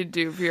you could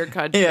do for your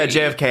country. Yeah,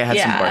 JFK had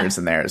some words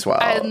in there as well.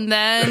 And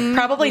then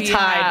probably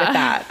tied with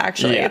that,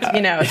 actually.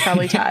 Yeah. It's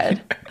probably tied.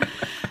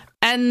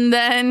 And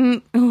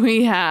then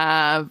we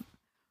have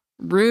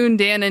Rune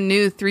Dannon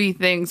knew 3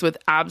 things with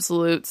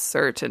absolute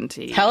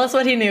certainty. Tell us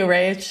what he knew,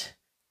 Rach.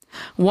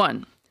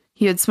 1,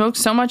 he had smoked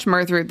so much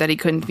mirth that he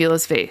couldn't feel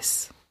his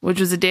face, which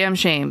was a damn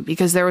shame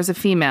because there was a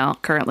female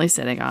currently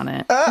sitting on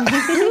it.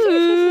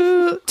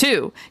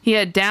 2, he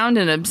had downed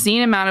an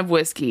obscene amount of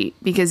whiskey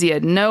because he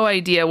had no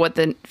idea what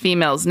the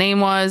female's name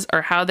was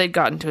or how they'd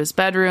gotten to his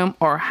bedroom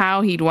or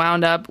how he'd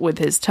wound up with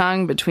his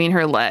tongue between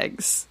her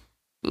legs.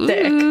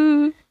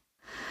 Sick.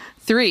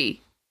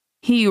 3,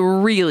 he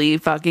really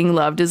fucking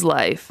loved his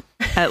life.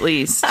 At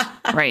least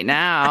right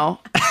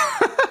now.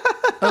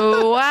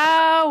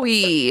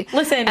 Wowie.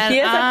 Listen, he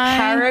is a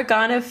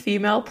paragon of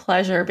female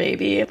pleasure,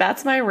 baby.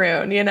 That's my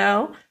rune, you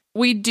know?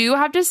 We do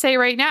have to say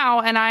right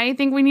now, and I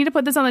think we need to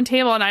put this on the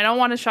table, and I don't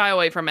want to shy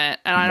away from it,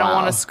 and I don't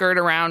want to skirt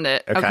around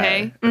it,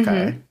 okay?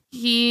 Okay.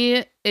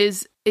 He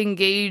is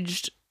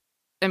engaged.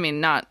 I mean,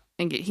 not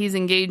engaged. He's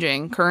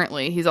engaging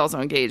currently. He's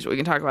also engaged. We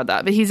can talk about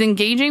that. But he's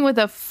engaging with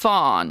a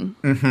fawn.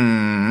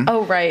 Mm-hmm.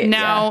 Oh, right.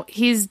 Now,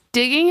 he's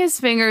digging his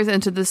fingers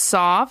into the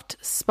soft,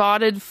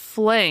 spotted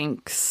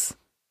flanks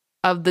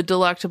of the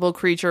delectable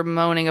creature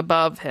moaning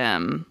above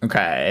him.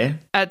 Okay.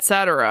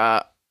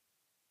 Etc.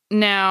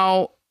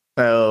 Now...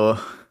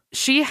 Oh.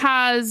 She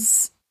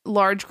has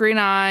large green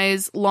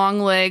eyes, long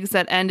legs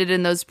that ended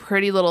in those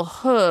pretty little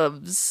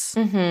hooves,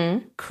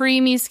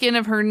 creamy skin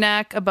of her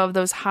neck above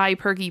those high,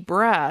 perky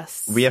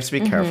breasts. We have to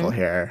be careful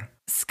here.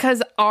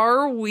 Because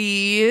are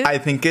we? I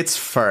think it's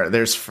fur.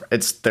 There's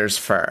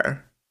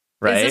fur,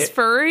 right? Is this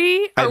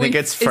furry? I think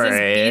it's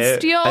furry. Is this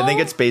bestial? I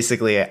think it's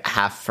basically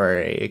half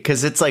furry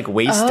because it's like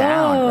waist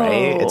down,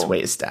 right? It's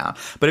waist down,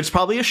 but it's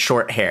probably a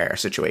short hair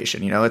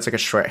situation. You know, it's like a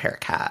short hair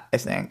cat. I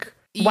think.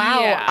 Wow,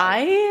 yeah.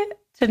 I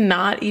did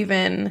not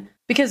even...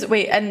 Because,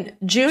 wait, and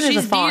June is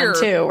a fawn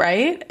too,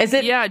 right? Is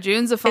it? Yeah,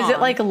 June's a fawn. Is it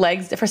like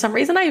legs? For some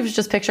reason, I was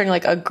just picturing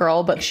like a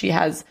girl, but she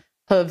has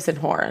hooves and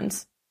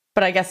horns.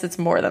 But I guess it's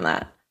more than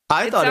that.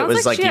 I thought it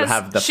was like you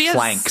have the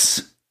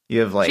flanks.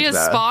 You have like she has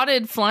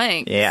spotted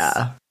flanks.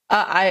 Yeah.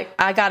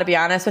 I got to be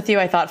honest with you.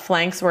 I thought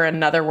flanks were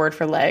another word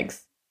for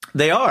legs.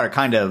 They are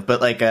kind of, but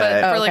like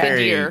a like a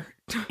deer.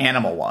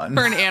 Animal one.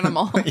 For an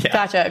animal. Yeah.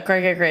 Gotcha.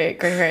 Great.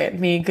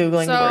 Me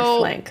Googling the word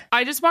flank.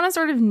 I just want to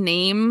sort of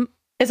name...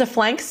 Is a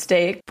flank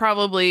steak?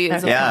 Probably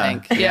is a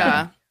flank.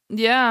 Yeah.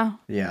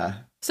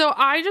 So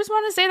I just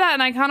want to say that,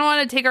 and I kind of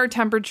want to take our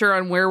temperature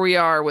on where we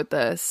are with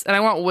this. And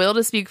I want Will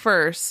to speak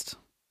first.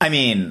 I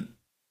mean,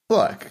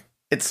 look,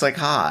 it's like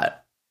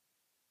hot.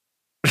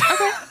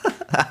 Okay.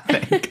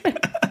 I think.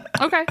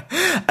 Okay.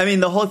 I mean,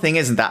 the whole thing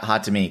isn't that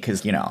hot to me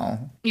because, you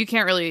know... You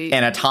can't really...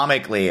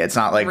 Anatomically, it's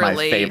not like my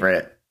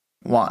favorite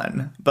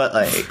one. But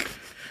like...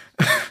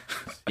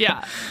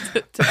 Yeah.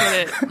 To put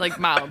it like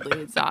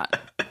mildly, it's not.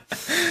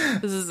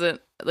 This isn't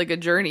like a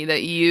journey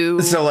that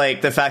you... So,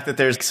 like, the fact that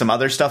there's some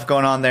other stuff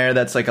going on there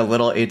that's, like, a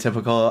little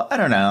atypical, I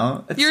don't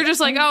know. You're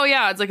just like, oh,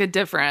 yeah, it's, like, a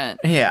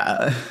different...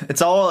 Yeah.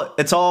 It's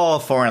all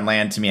foreign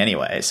land to me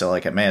anyway, so,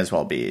 like, it may as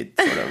well be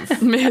sort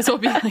of... may as well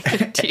be, like,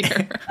 a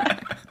deer.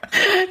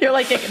 You're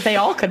like, they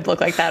all could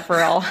look like that for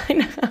all I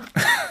know.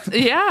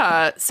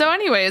 Yeah. So,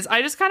 anyways,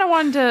 I just kind of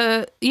wanted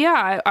to...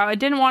 Yeah, I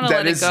didn't want to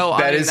let it go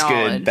That is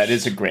unacknowledged. good. That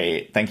is a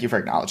great... Thank you for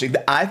acknowledging.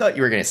 I thought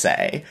you were going to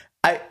say...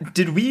 I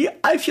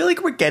feel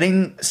like we're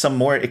getting some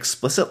more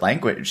explicit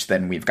language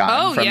than we've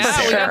gotten from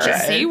Sarah. We got the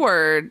C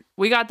word.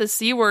 We got the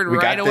C word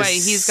right away.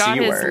 He's got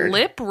his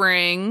lip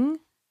ring.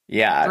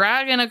 Yeah.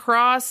 Dragging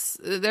across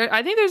there.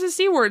 I think there's a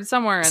C word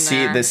somewhere in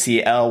there. The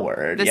CL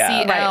word. The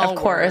CL right, of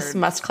course, word.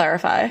 must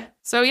clarify.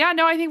 So yeah,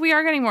 no, I think we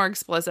are getting more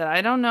explicit.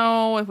 I don't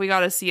know if we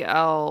got a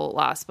CL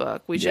last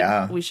book. We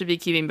should be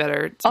keeping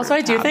better. Also,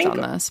 I do think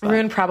this,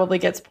 Rune probably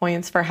gets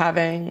points for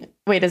having.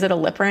 Wait, is it a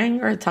lip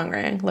ring or a tongue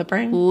ring? Lip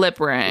ring. Lip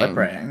ring. Lip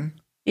ring.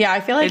 Yeah,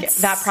 I feel like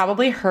that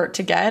probably hurt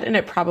to get, and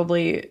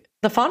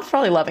the font's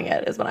probably loving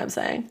it, is what I'm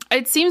saying.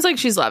 It seems like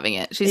she's loving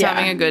it. She's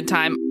having a good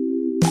time.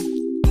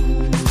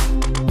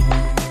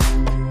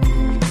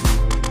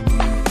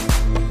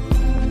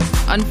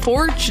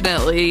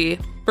 Unfortunately,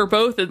 for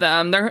both of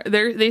them,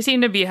 they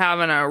seem to be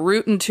having a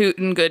rootin'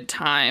 tootin' good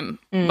time,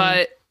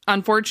 but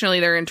unfortunately,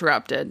 they're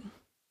interrupted.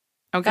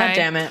 Okay, God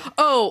damn it!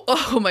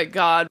 Oh my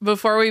God!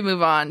 Before we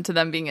move on to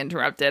them being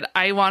interrupted,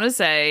 I want to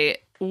say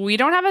we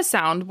don't have a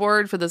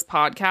soundboard for this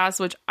podcast,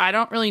 which I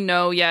don't really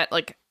know yet,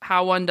 like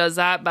how one does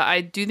that, but I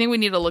do think we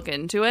need to look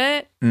into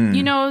it.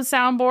 You know,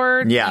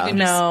 soundboard. Yeah, you can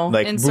just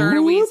like insert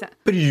a wee.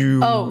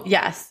 Oh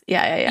yes,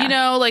 yeah. You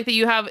know, like that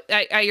you have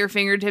at your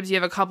fingertips. You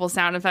have a couple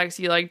sound effects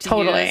you like to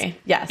totally use.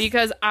 Yes,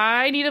 because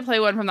I need to play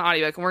one from the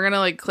audiobook, and we're gonna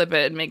like clip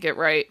it and make it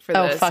right for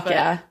this. Oh fuck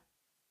yeah!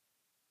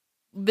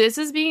 This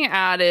is being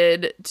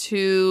added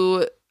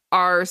to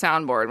our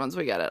soundboard once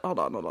we get it. Hold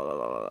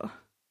on.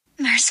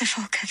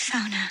 Merciful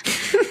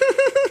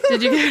Cthona.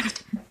 Did you get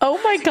it?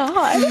 Oh my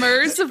God.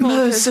 Merciful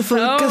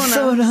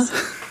Cthona.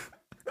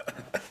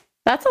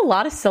 That's a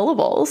lot of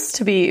syllables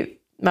to be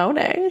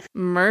moaning.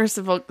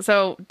 Merciful.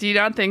 So do you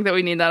not think that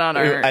we need that on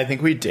our... I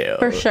think we do.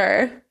 For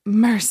sure.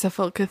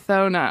 Merciful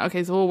Cthona.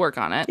 Okay, so we'll work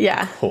on it.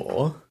 Yeah.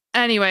 Cool.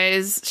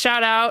 Anyways,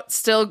 shout out.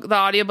 Still, the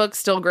audiobook's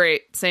still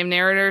great. Same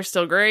narrator,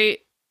 still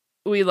great.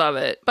 We love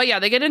it. But yeah,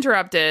 they get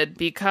interrupted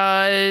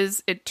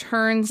because it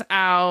turns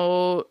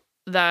out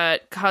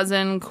that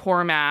cousin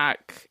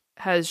Cormac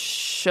has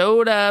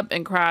showed up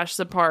and crashed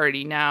the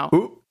party. Now,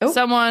 one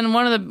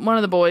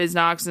of the boys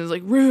knocks and is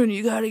like, "Rune,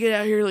 you gotta get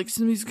out here! Like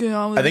something's going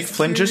on with I think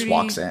Flynn just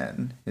walks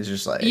in. He's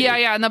just like,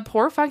 yeah, and the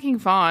poor fucking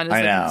fawn is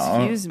I like,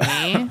 know. excuse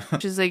me.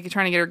 She's like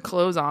trying to get her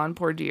clothes on.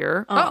 Poor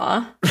dear.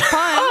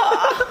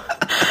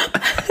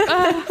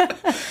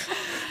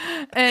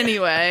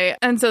 Anyway,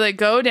 and so they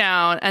go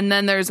down, and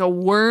then there's a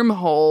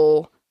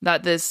wormhole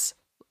that this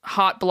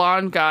hot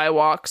blonde guy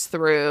walks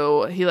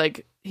through.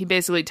 He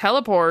basically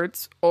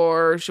teleports,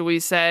 or should we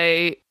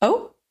say...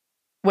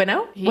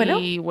 Winnow?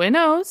 He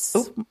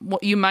winnows.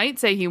 You might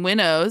say he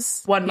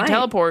winnows. He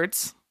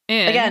teleports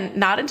in. Again,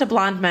 not into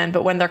blonde men,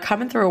 but when they're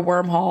coming through a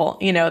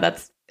wormhole, you know,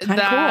 that's kind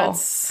of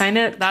cool. Kind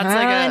of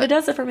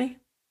does it for me.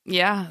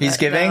 Yeah. He's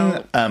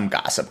giving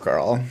Gossip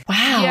Girl.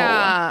 Wow.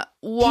 Yeah.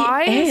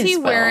 Why is he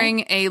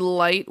wearing a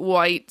light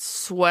white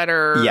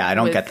sweater? Yeah, I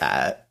don't get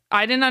that.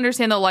 I didn't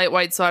understand the light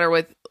white sweater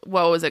with,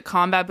 what was it,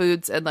 combat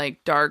boots and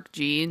like dark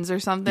jeans or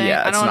something?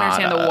 Yeah, I don't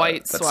understand the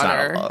white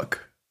sweater. Not a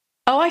look.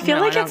 Oh, I feel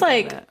like it's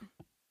like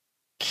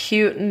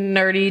cute,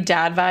 nerdy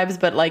dad vibes,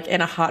 but like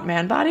in a hot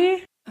man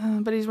body.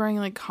 But he's wearing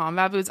like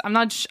combat boots. I'm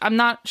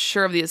not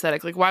sure of the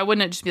aesthetic. Like, why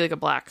wouldn't it just be like a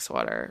black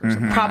sweater or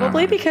something?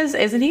 Probably because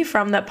isn't he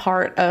from that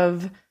part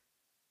of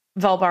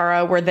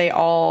Velbara where they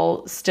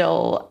all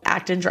still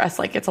act and dress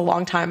like it's a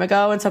long time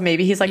ago, and so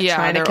maybe he's like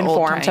trying to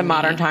conform to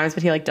modern times,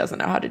 but he like doesn't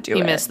know how to do it.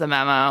 He missed the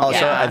memo.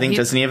 Also, I think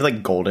doesn't he have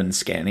like golden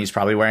skin? He's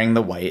probably wearing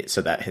the white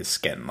so that his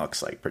skin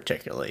looks like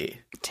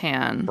particularly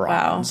tan,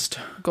 bronzed,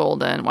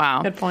 golden.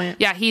 Wow, good point.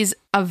 Yeah, he's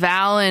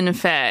Avalon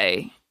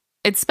Fae.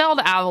 It's spelled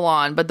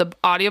Avalon, but the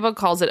audiobook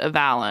calls it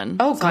Avalon.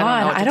 Oh, so God.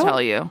 I don't know what to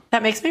tell you.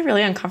 That makes me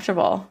really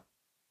uncomfortable.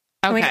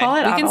 Can we call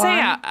it Avalon? We can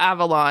say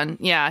Avalon.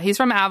 Yeah, he's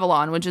from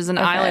Avalon, which is an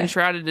island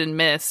shrouded in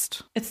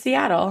mist. It's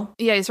Seattle.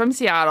 Yeah, he's from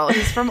Seattle.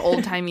 He's from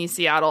old-timey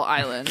Seattle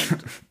Island.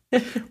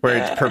 Where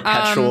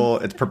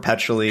it's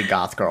perpetually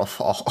goth girl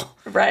fall.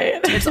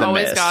 Right. It's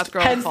always mist. Goth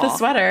girl Hence fall. the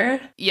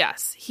sweater.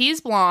 Yes.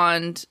 He's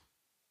blonde.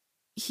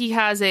 He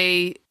has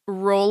a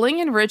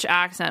rolling and rich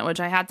accent, which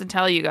I had to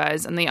tell you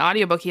guys. In the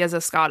audiobook, he has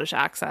a Scottish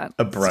accent.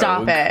 A brogue.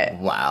 Stop it.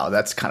 Wow,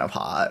 that's kind of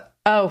hot.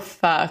 Oh,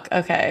 fuck.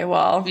 Okay,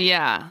 well.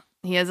 Yeah,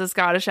 he has a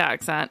Scottish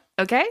accent.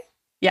 Okay?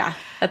 Yeah,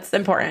 that's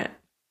important.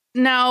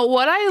 Now,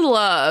 what I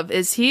love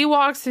is he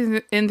walks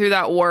in through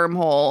that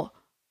wormhole.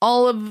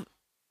 All of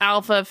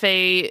Alpha,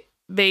 Phi,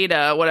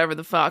 Beta, whatever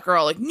the fuck, are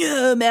all like,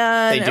 yeah,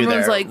 man. They do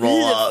Everyone's their like,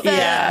 roll up.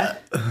 Yeah.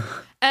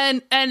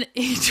 And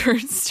he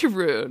turns to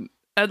Rune.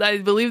 And I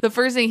believe the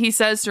first thing he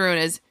says to Rune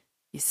is,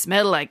 you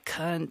smell like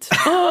cunt.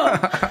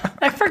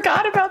 I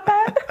forgot about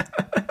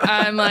that.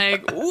 I'm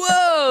like,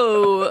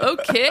 whoa,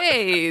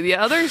 okay. The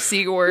other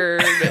C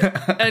word.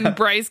 And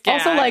Bryce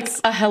gags. Also, like,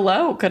 a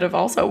hello could have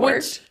also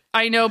worked.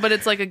 I know, but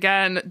it's like,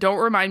 again, don't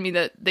remind me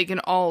that they can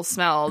all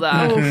smell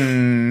that.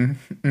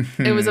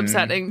 It was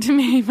upsetting to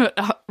me,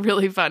 but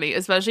really funny,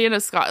 especially in a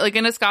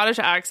Scottish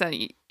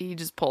accent. He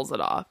just pulls it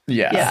off.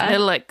 Yeah.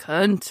 Smell like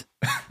cunt.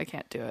 I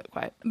can't do it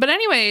quite. But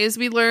anyways,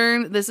 we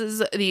learn this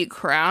is the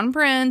crown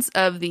prince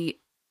of the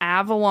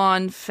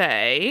Avalon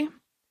Fae.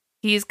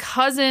 He's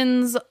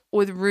cousins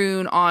with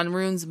Rune on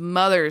Rune's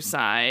mother's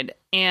side,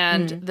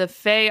 and the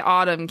Fae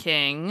Autumn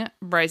King,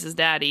 Bryce's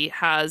daddy,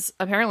 has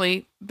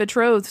apparently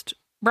betrothed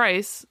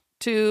Bryce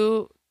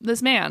to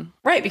this man.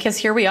 Right, because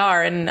here we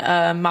are in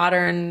a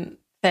modern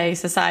Fae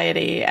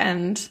society,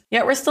 and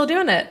yet we're still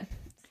doing it.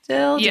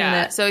 Doing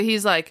it. So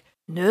he's like,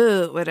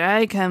 no, where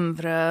I come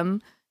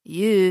from,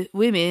 you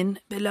women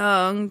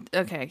belong.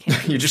 Okay, I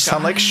can't. You just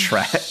sound like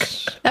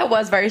Shrek. That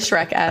was very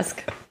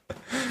Shrek-esque.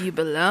 You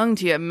belong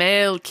to your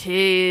male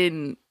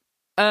kin.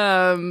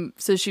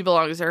 So she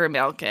belongs to her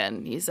male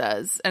kin, he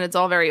says. And it's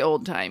all very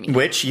old-timey.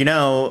 Which,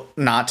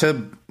 not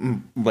to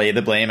lay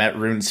the blame at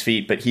Rune's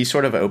feet, but he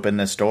sort of opened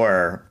this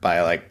door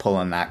by, like,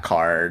 pulling that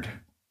card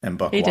in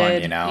book one,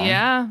 did.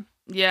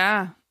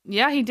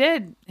 Yeah, he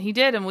did. He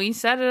did, and we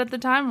said it at the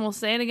time, and we'll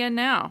say it again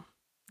now.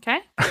 Okay?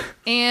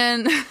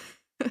 And...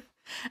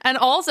 And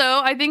also,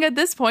 I think at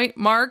this point,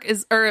 Mark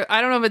is, or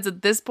I don't know if it's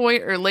at this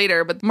point or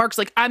later, but Mark's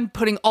like, I'm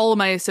putting all of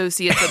my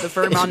associates at the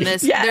firm on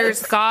this.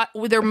 Yes.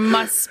 There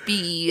must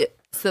be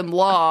some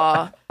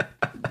law.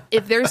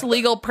 If there's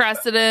legal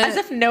precedent. As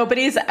if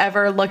nobody's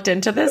ever looked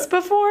into this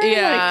before.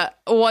 Yeah.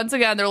 Once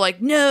again, they're like,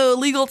 no,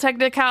 legal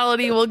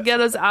technicality will get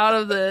us out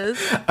of this.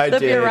 The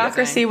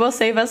bureaucracy will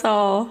save us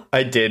all.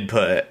 I did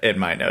put in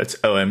my notes,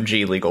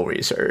 OMG legal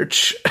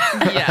research.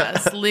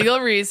 Yes, legal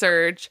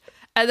research.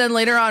 And then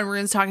later on,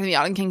 Rune's talking to the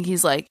Autumn King.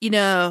 He's like,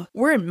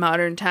 we're in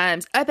modern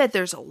times. I bet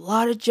there's a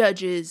lot of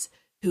judges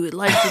who would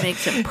like to make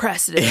some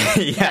precedent. Blah,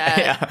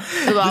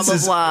 this blah,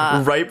 is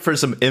blah. ripe for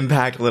some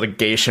impact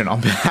litigation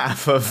on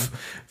behalf of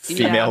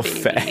female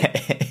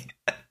Fae.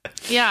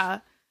 Yeah.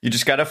 You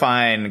just gotta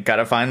find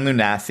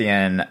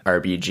Lunathian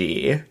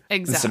RBG.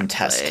 Exactly. Some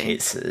test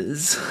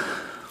cases.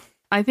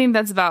 I think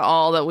that's about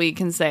all that we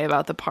can say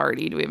about the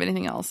party. Do we have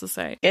anything else to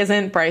say?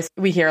 Isn't Bryce,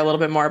 we hear a little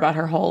bit more about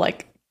her whole,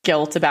 like,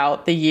 guilt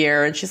about the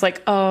year, and she's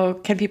like, oh,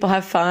 can people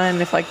have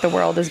fun if, like, the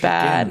world is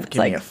bad?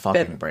 Give me a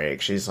fucking break.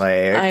 She's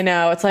like, I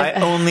know, it's like,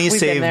 I only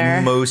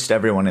saved most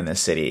everyone in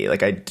this city.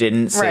 Like, I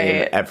didn't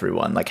save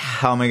everyone. Like,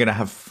 how am I gonna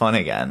have fun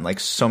again? Like,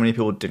 so many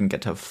people didn't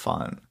get to have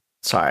fun.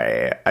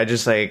 Sorry, I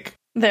just, like,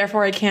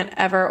 therefore I can't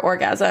ever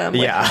orgasm.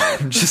 Yeah.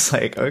 I'm just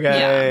like,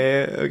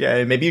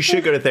 okay, maybe you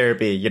should go to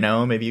therapy,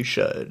 maybe you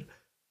should.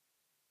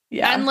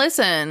 Yeah. And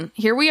listen,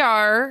 here we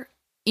are.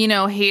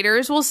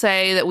 Haters will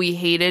say that we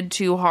hated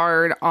too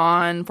hard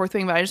on Fourth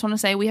Wing, but I just want to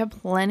say we have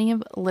plenty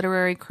of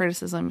literary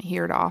criticism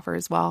here to offer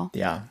as well.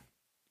 Yeah.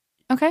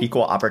 Okay.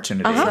 Equal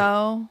opportunity.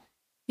 So,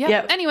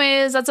 Yep.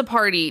 Anyways, that's a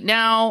party.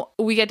 Now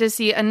we get to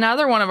see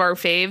another one of our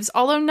faves,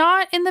 although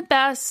not in the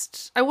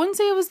best. I wouldn't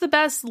say it was the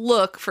best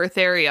look for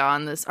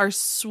Therion, our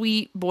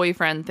sweet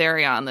boyfriend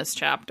Therion this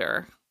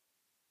chapter.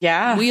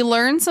 Yeah. We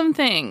learn some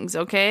things,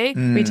 okay?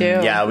 We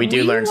do. Yeah, we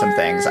do learn some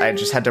things. I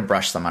just had to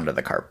brush them under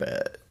the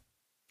carpet.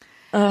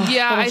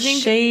 Yeah, I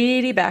think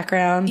shady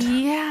background.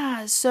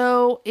 Yeah,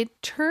 so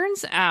it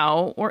turns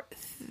out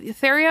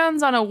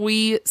Therion's on a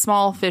wee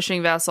small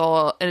fishing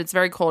vessel, and it's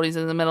very cold. He's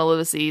in the middle of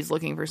the seas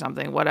looking for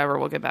something. Whatever,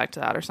 we'll get back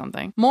to that or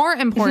something. More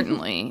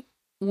importantly,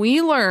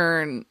 we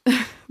learn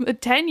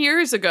that 10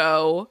 years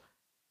ago,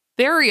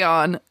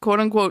 Therion, quote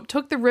unquote,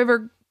 took the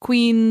River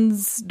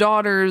Queen's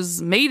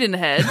daughter's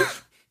maidenhead.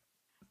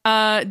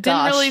 Didn't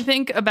really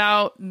think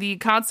about the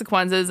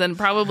consequences and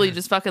probably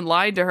just fucking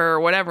lied to her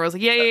or whatever. I was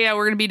like, yeah,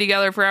 we're gonna be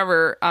together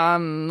forever.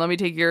 Let me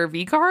take your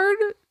V card.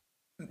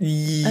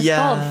 That's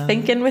called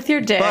thinking with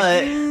your dick.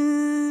 But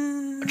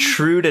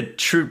true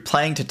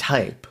playing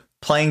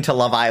to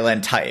Love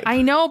Island type.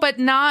 I know, but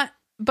not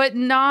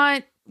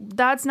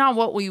that's not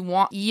what we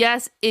want.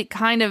 Yes, it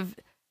kind of,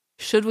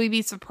 should we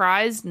be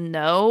surprised?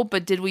 No,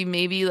 but did we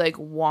maybe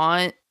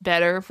want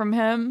better from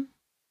him?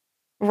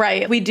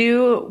 Right. We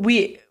do.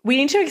 We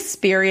need to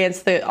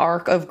experience the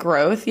arc of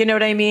growth. You know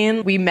what I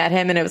mean? We met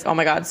him and it was, oh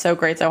my God, so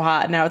great, so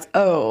hot. And now it's,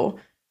 oh,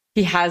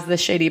 he has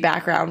this shady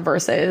background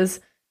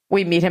versus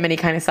we meet him and he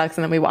kind of sucks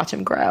and then we watch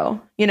him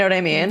grow. You know what I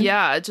mean?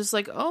 Yeah. Just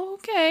oh,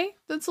 okay.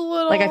 That's a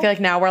little. I feel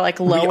like now we're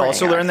lowering. We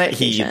also learn that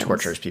he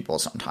tortures people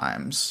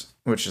sometimes,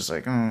 which is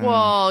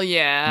well,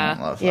 yeah.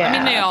 I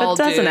mean, they all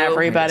do. But doesn't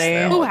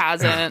everybody? Who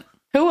hasn't?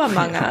 Who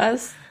among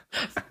us?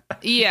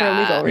 Yeah. For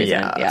a legal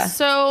reason. Yeah.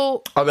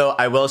 So, although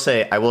I will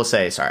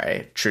say,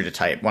 sorry, true to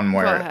type, one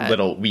more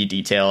little wee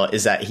detail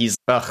is that he's,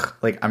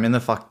 I'm in the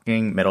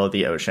fucking middle of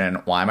the ocean.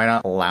 Why am I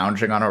not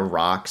lounging on a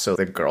rock so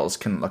the girls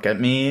can look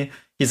at me?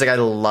 He's like, I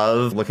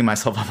love looking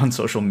myself up on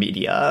social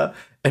media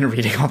and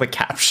reading all the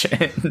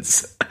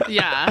captions.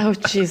 Yeah. Oh,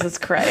 Jesus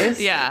Christ.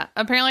 Yeah.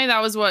 Apparently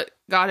that was what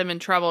got him in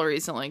trouble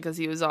recently because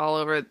he was all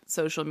over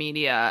social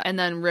media. And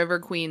then River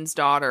Queen's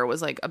daughter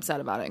was like upset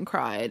about it and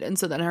cried. And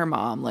so then her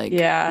mom made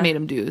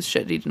him do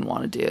shit he didn't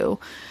want to do.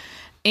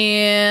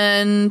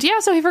 And yeah,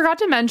 so he forgot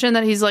to mention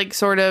that he's like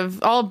sort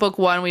of all of book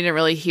 1. We didn't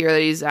really hear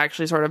that he's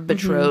actually sort of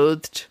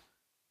betrothed.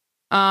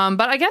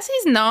 But I guess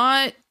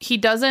he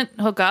doesn't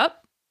hook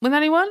up with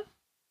anyone.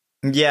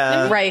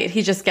 Yeah. Right.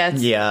 He just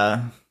gets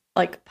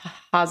like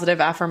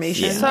positive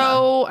affirmation. Yeah.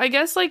 So I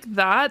guess like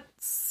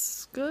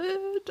that's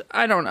good.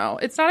 I don't know.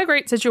 It's not a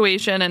great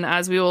situation. And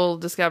as we will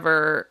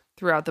discover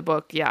throughout the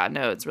book,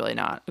 it's really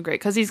not great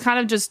because he's kind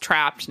of just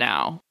trapped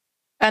now.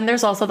 And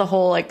there's also the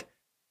whole like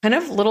kind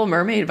of Little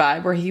Mermaid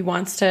vibe where he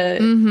wants to,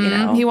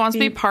 he wants to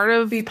be part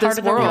of this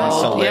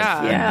world.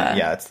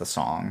 Yeah, it's the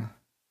song.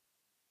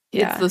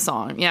 It's the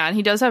song. Yeah, and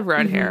he does have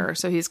red hair,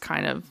 so he's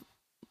kind of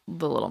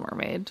the Little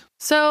Mermaid.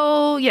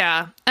 So,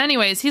 yeah.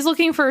 Anyways, he's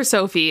looking for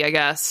Sophie, I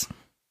guess.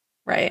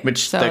 Right.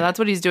 That's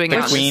what he's doing.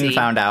 The queen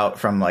found out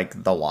from,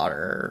 like, the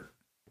water.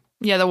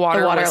 Yeah, the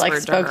water like,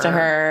 spoke to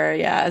her.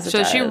 Yeah,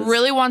 so she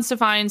really wants to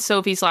find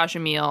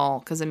Sophie/Emile,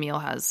 because Emile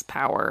has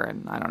power,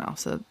 and I don't know.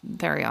 So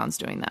Therion's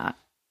doing that.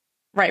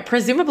 Right,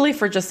 presumably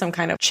for just some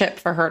kind of chip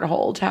for her to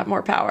hold to have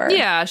more power.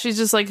 Yeah, she's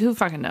just like, who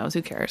fucking knows?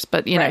 Who cares?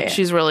 But, you know,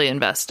 she's really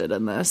invested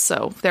in this.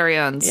 So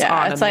Therion's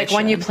on it's like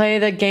when you play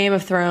the Game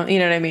of Thrones, you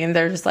know what I mean?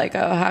 They're just like,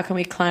 oh, how can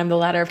we climb the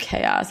ladder of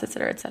chaos, et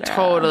cetera, et cetera.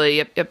 Totally.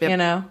 Yep. You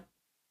know?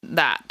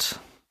 That.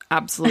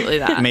 Absolutely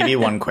that. Maybe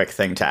one quick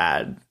thing to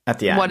add at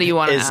the end. What do you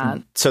want to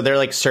add? So they're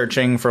like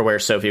searching for where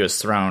Sophie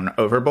was thrown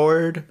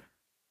overboard.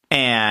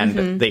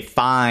 And they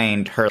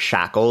find her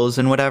shackles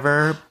and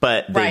whatever,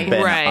 but they've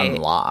been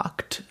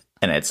unlocked.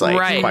 And it's like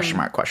question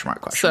mark.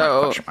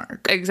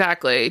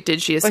 Exactly.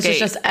 Did she escape? Which is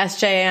just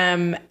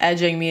SJM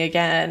edging me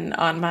again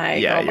on my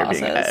girl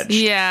bosses. Being edged.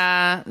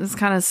 Yeah, it's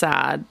kind of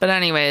sad. But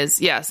anyways,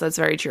 yes, that's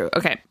very true.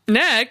 Okay,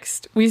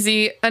 next we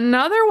see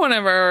another one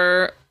of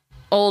our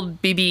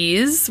old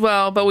BBs.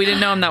 Well, but we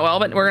didn't know him that well.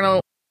 But we're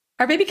gonna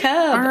our baby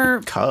cub,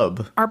 our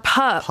pup. Our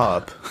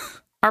pup.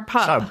 It's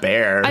not a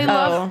bear.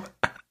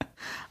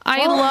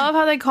 I love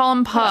how they call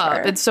him Pup.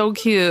 Whatever. It's so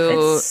cute.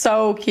 It's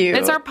so cute.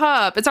 It's our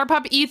pup. It's our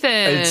pup,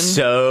 Ethan.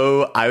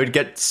 I would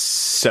get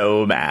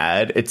so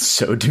mad. It's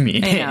so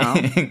demeaning. I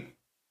know.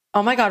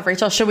 Oh my God,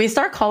 Rachel, should we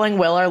start calling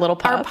Will our little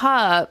pup? Our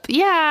pup.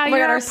 Yeah, oh my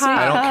God, our pup.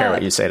 I don't care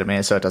what you say to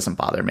me, so it doesn't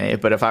bother me.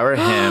 But if I were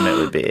him,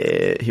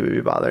 he would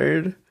be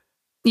bothered.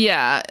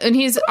 Yeah, and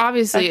he's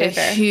obviously a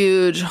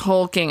huge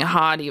hulking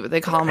hottie, but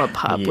they call him a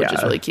pup, which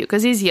is really cute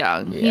because he's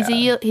young.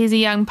 Yeah. He's a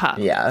young pup.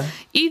 Yeah.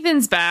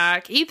 Ethan's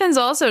back. Ethan's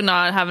also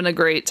not having a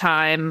great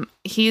time.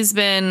 He's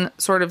been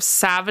sort of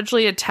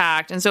savagely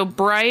attacked, and so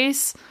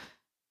Bryce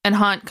and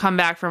Hunt come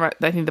back from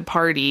I think the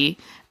party,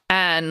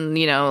 and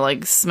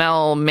like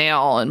smell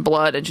mail and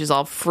blood, and she's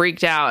all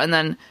freaked out, and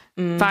then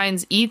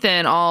finds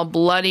Ethan all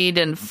bloodied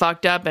and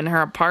fucked up in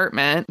her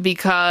apartment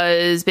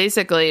because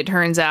basically it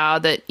turns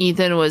out that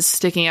Ethan was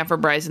sticking up for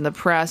Bryce in the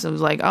press and was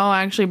like, oh,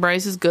 actually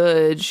Bryce is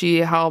good. She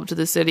helped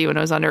the city when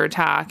it was under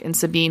attack, and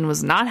Sabine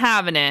was not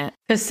having it.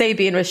 Because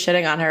Sabine was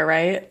shitting on her,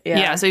 right?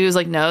 Yeah, so he was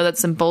like, no,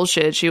 that's some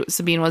bullshit.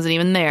 Sabine wasn't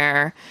even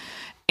there.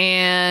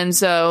 And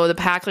so the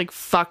pack like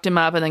fucked him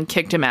up and then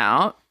kicked him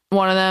out.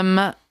 One of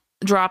them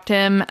dropped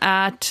him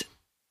at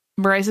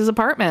Bryce's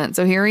apartment.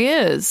 So here he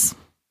is.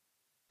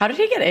 How did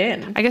he get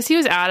in? I guess he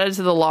was added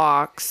to the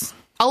locks.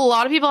 A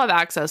lot of people have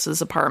access to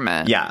this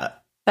apartment. Yeah.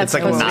 It's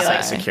like not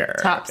that secure.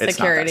 Top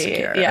security.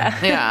 Secure. Yeah.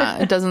 Yeah.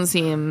 It doesn't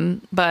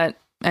seem. But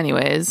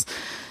anyways.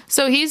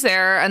 So he's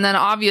there. And then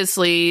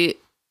obviously,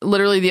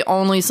 literally the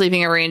only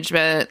sleeping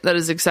arrangement that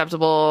is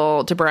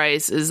acceptable to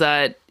Bryce is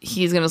that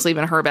he's going to sleep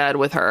in her bed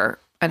with her.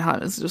 And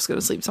Hunt is just going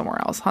to sleep somewhere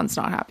else. Hunt's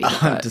not happy.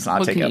 Hunt does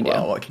not take it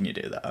well. What can you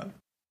do, though?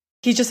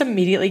 He just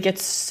immediately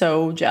gets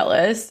so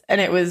jealous. And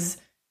it was...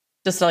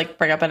 just to like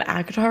bring up an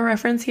Akatar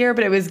reference here,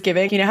 but it was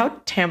giving, how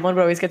Tamlin would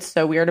always get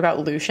so weird about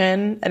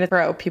Lucian and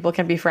how people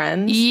can be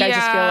friends? Yeah. I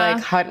just feel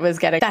like Hunt was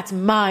getting, that's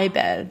my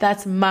bed.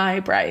 That's my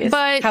Bryce.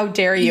 But how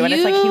dare you? And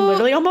it's like, he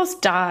literally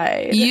almost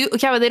died.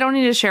 But they don't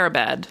need to share a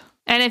bed.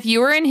 And if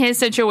you were in his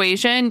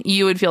situation,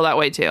 you would feel that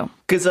way too.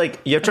 Because like,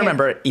 you have to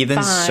remember,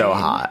 Ethan's so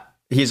hot.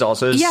 He's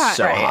also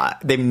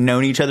hot. They've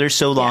known each other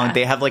so long. Yeah.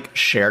 They have like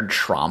shared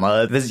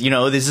trauma. This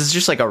is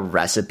just like a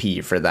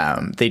recipe for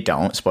them. They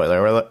don't,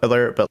 spoiler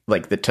alert, but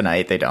like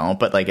tonight they don't.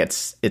 But like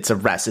it's a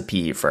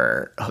recipe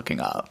for hooking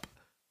up.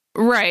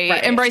 Right.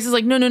 And Bryce is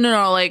like, no.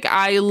 Like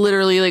I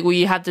literally like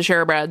we have to share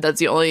a bed. That's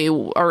the only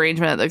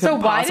arrangement that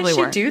could possibly work. So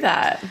why did she do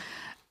that?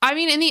 I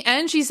mean, in the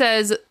end, she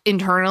says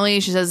internally,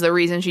 the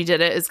reason she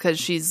did it is because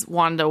she's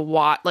wanted to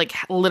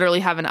literally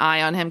have an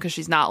eye on him because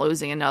she's not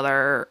losing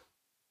another.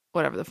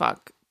 Whatever the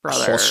fuck,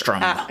 brother. Holstrom.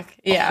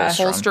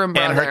 Holstrom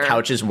brother. And her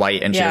couch is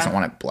white and she doesn't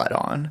want it blood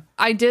on.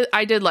 I did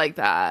like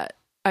that.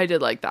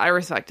 I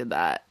respected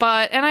that.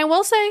 And I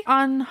will say,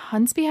 on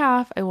Hunt's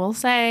behalf,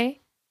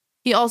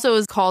 he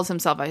also calls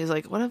himself out. He's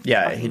like, what a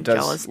fucking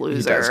jealous loser.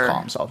 He does call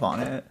himself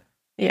on it.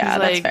 Yeah,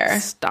 that's fair.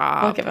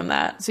 Stop. We'll give him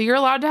that. So you're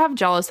allowed to have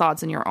jealous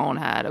thoughts in your own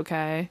head,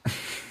 okay?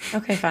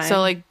 Okay, fine.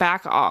 So,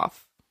 back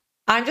off.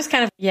 I'm just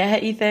kind of, yeah,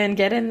 Ethan,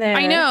 get in there.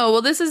 I know.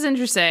 Well, this is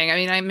interesting. I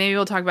mean, maybe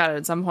we'll talk about it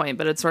at some point,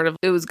 but it's sort of,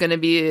 it was going to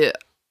be,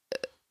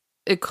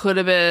 it could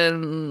have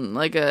been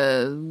like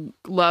a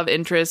love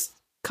interest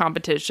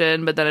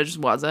competition, but then it just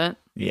wasn't.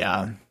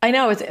 Yeah. I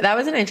know. That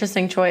was an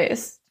interesting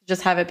choice.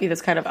 Just have it be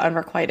this kind of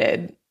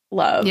unrequited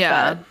love.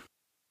 Yeah. That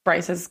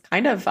Bryce is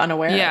kind of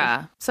unaware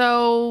of.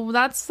 So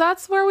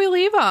that's where we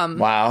leave them.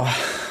 Wow.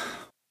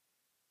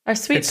 Our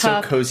sweet It's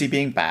pup. so cozy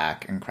being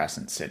back in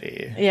Crescent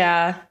City.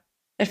 Yeah.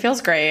 It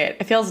feels great.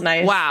 It feels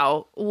nice.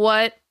 Wow.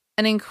 What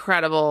an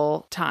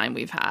incredible time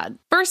we've had.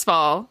 First of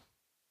all,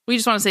 we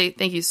just want to say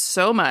thank you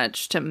so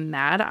much to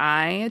Mad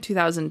Eye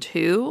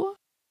 2002.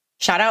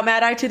 Shout out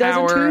Mad Eye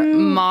 2002. Our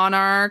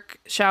monarch,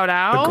 shout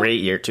out. A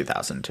great year,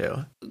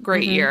 2002.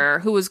 Great year.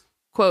 Who was,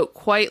 quote,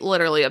 quite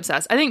literally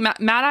obsessed. I think Mad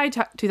Eye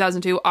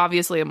 2002,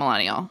 obviously a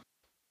millennial.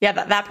 Yeah,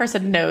 that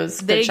person knows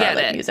They good get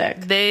Charlotte it.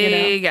 music.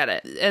 They get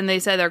it. And they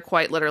say they're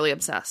quite literally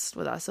obsessed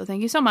with us. So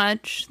thank you so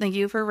much. Thank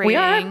you for rating. We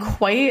are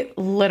quite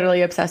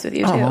literally obsessed with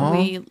you, too. Aww.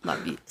 We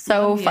love you.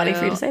 So Love funny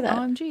for you to say that.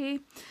 OMG.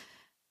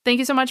 Thank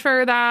you so much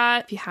for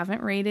that. If you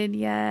haven't rated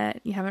yet,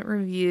 you haven't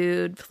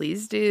reviewed,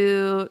 please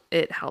do.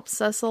 It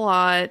helps us a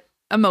lot.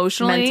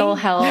 Emotionally. Mental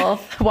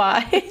health.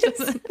 Why?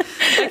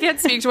 I can't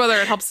speak to whether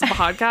it helps the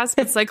podcast,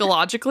 but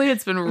psychologically,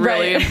 it's been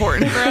really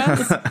important for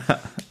us.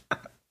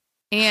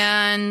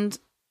 And,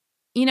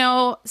 you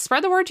know,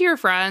 spread the word to your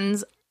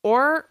friends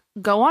or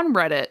go on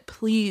Reddit.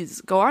 Please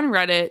go on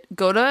Reddit.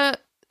 Go to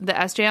the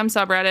SJM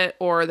subreddit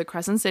or the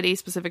Crescent City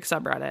specific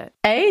subreddit.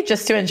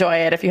 Just to enjoy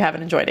it if you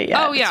haven't enjoyed it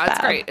yet. Oh, yeah, it's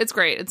great. It's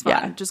great. It's fun.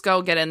 Yeah. Just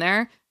go get in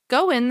there.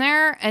 Go in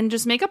there and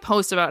just make a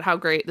post about how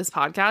great this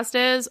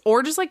podcast is,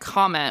 or just like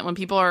comment when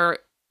people are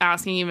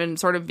asking even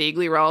sort of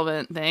vaguely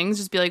relevant things.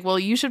 Just be like, well,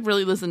 you should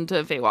really listen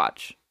to Faye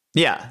Watch.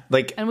 Yeah.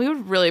 Like, and we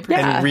would really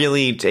appreciate it. And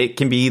really, it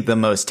can be the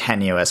most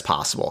tenuous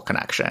possible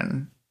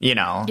connection. You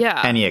know,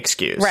 any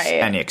excuse.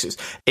 Right. Any excuse.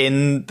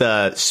 In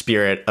the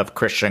spirit of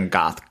Christian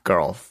goth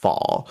girl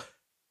fall,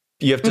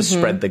 you have to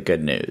spread the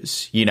good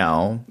news, you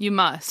know? You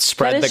must.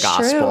 Spread the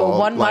gospel. True.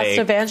 One must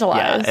evangelize.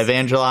 Yeah,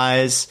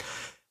 evangelize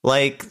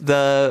like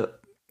the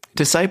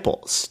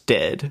disciples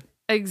did.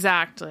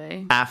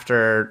 Exactly.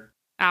 After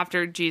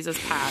Jesus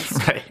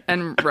passed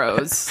and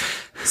rose.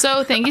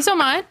 So thank you so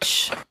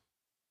much.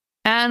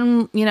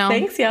 And, you know,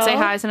 thanks, y'all. Say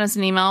hi, send us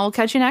an email. We'll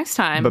catch you next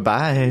time.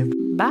 Bye-bye.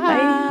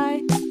 Bye.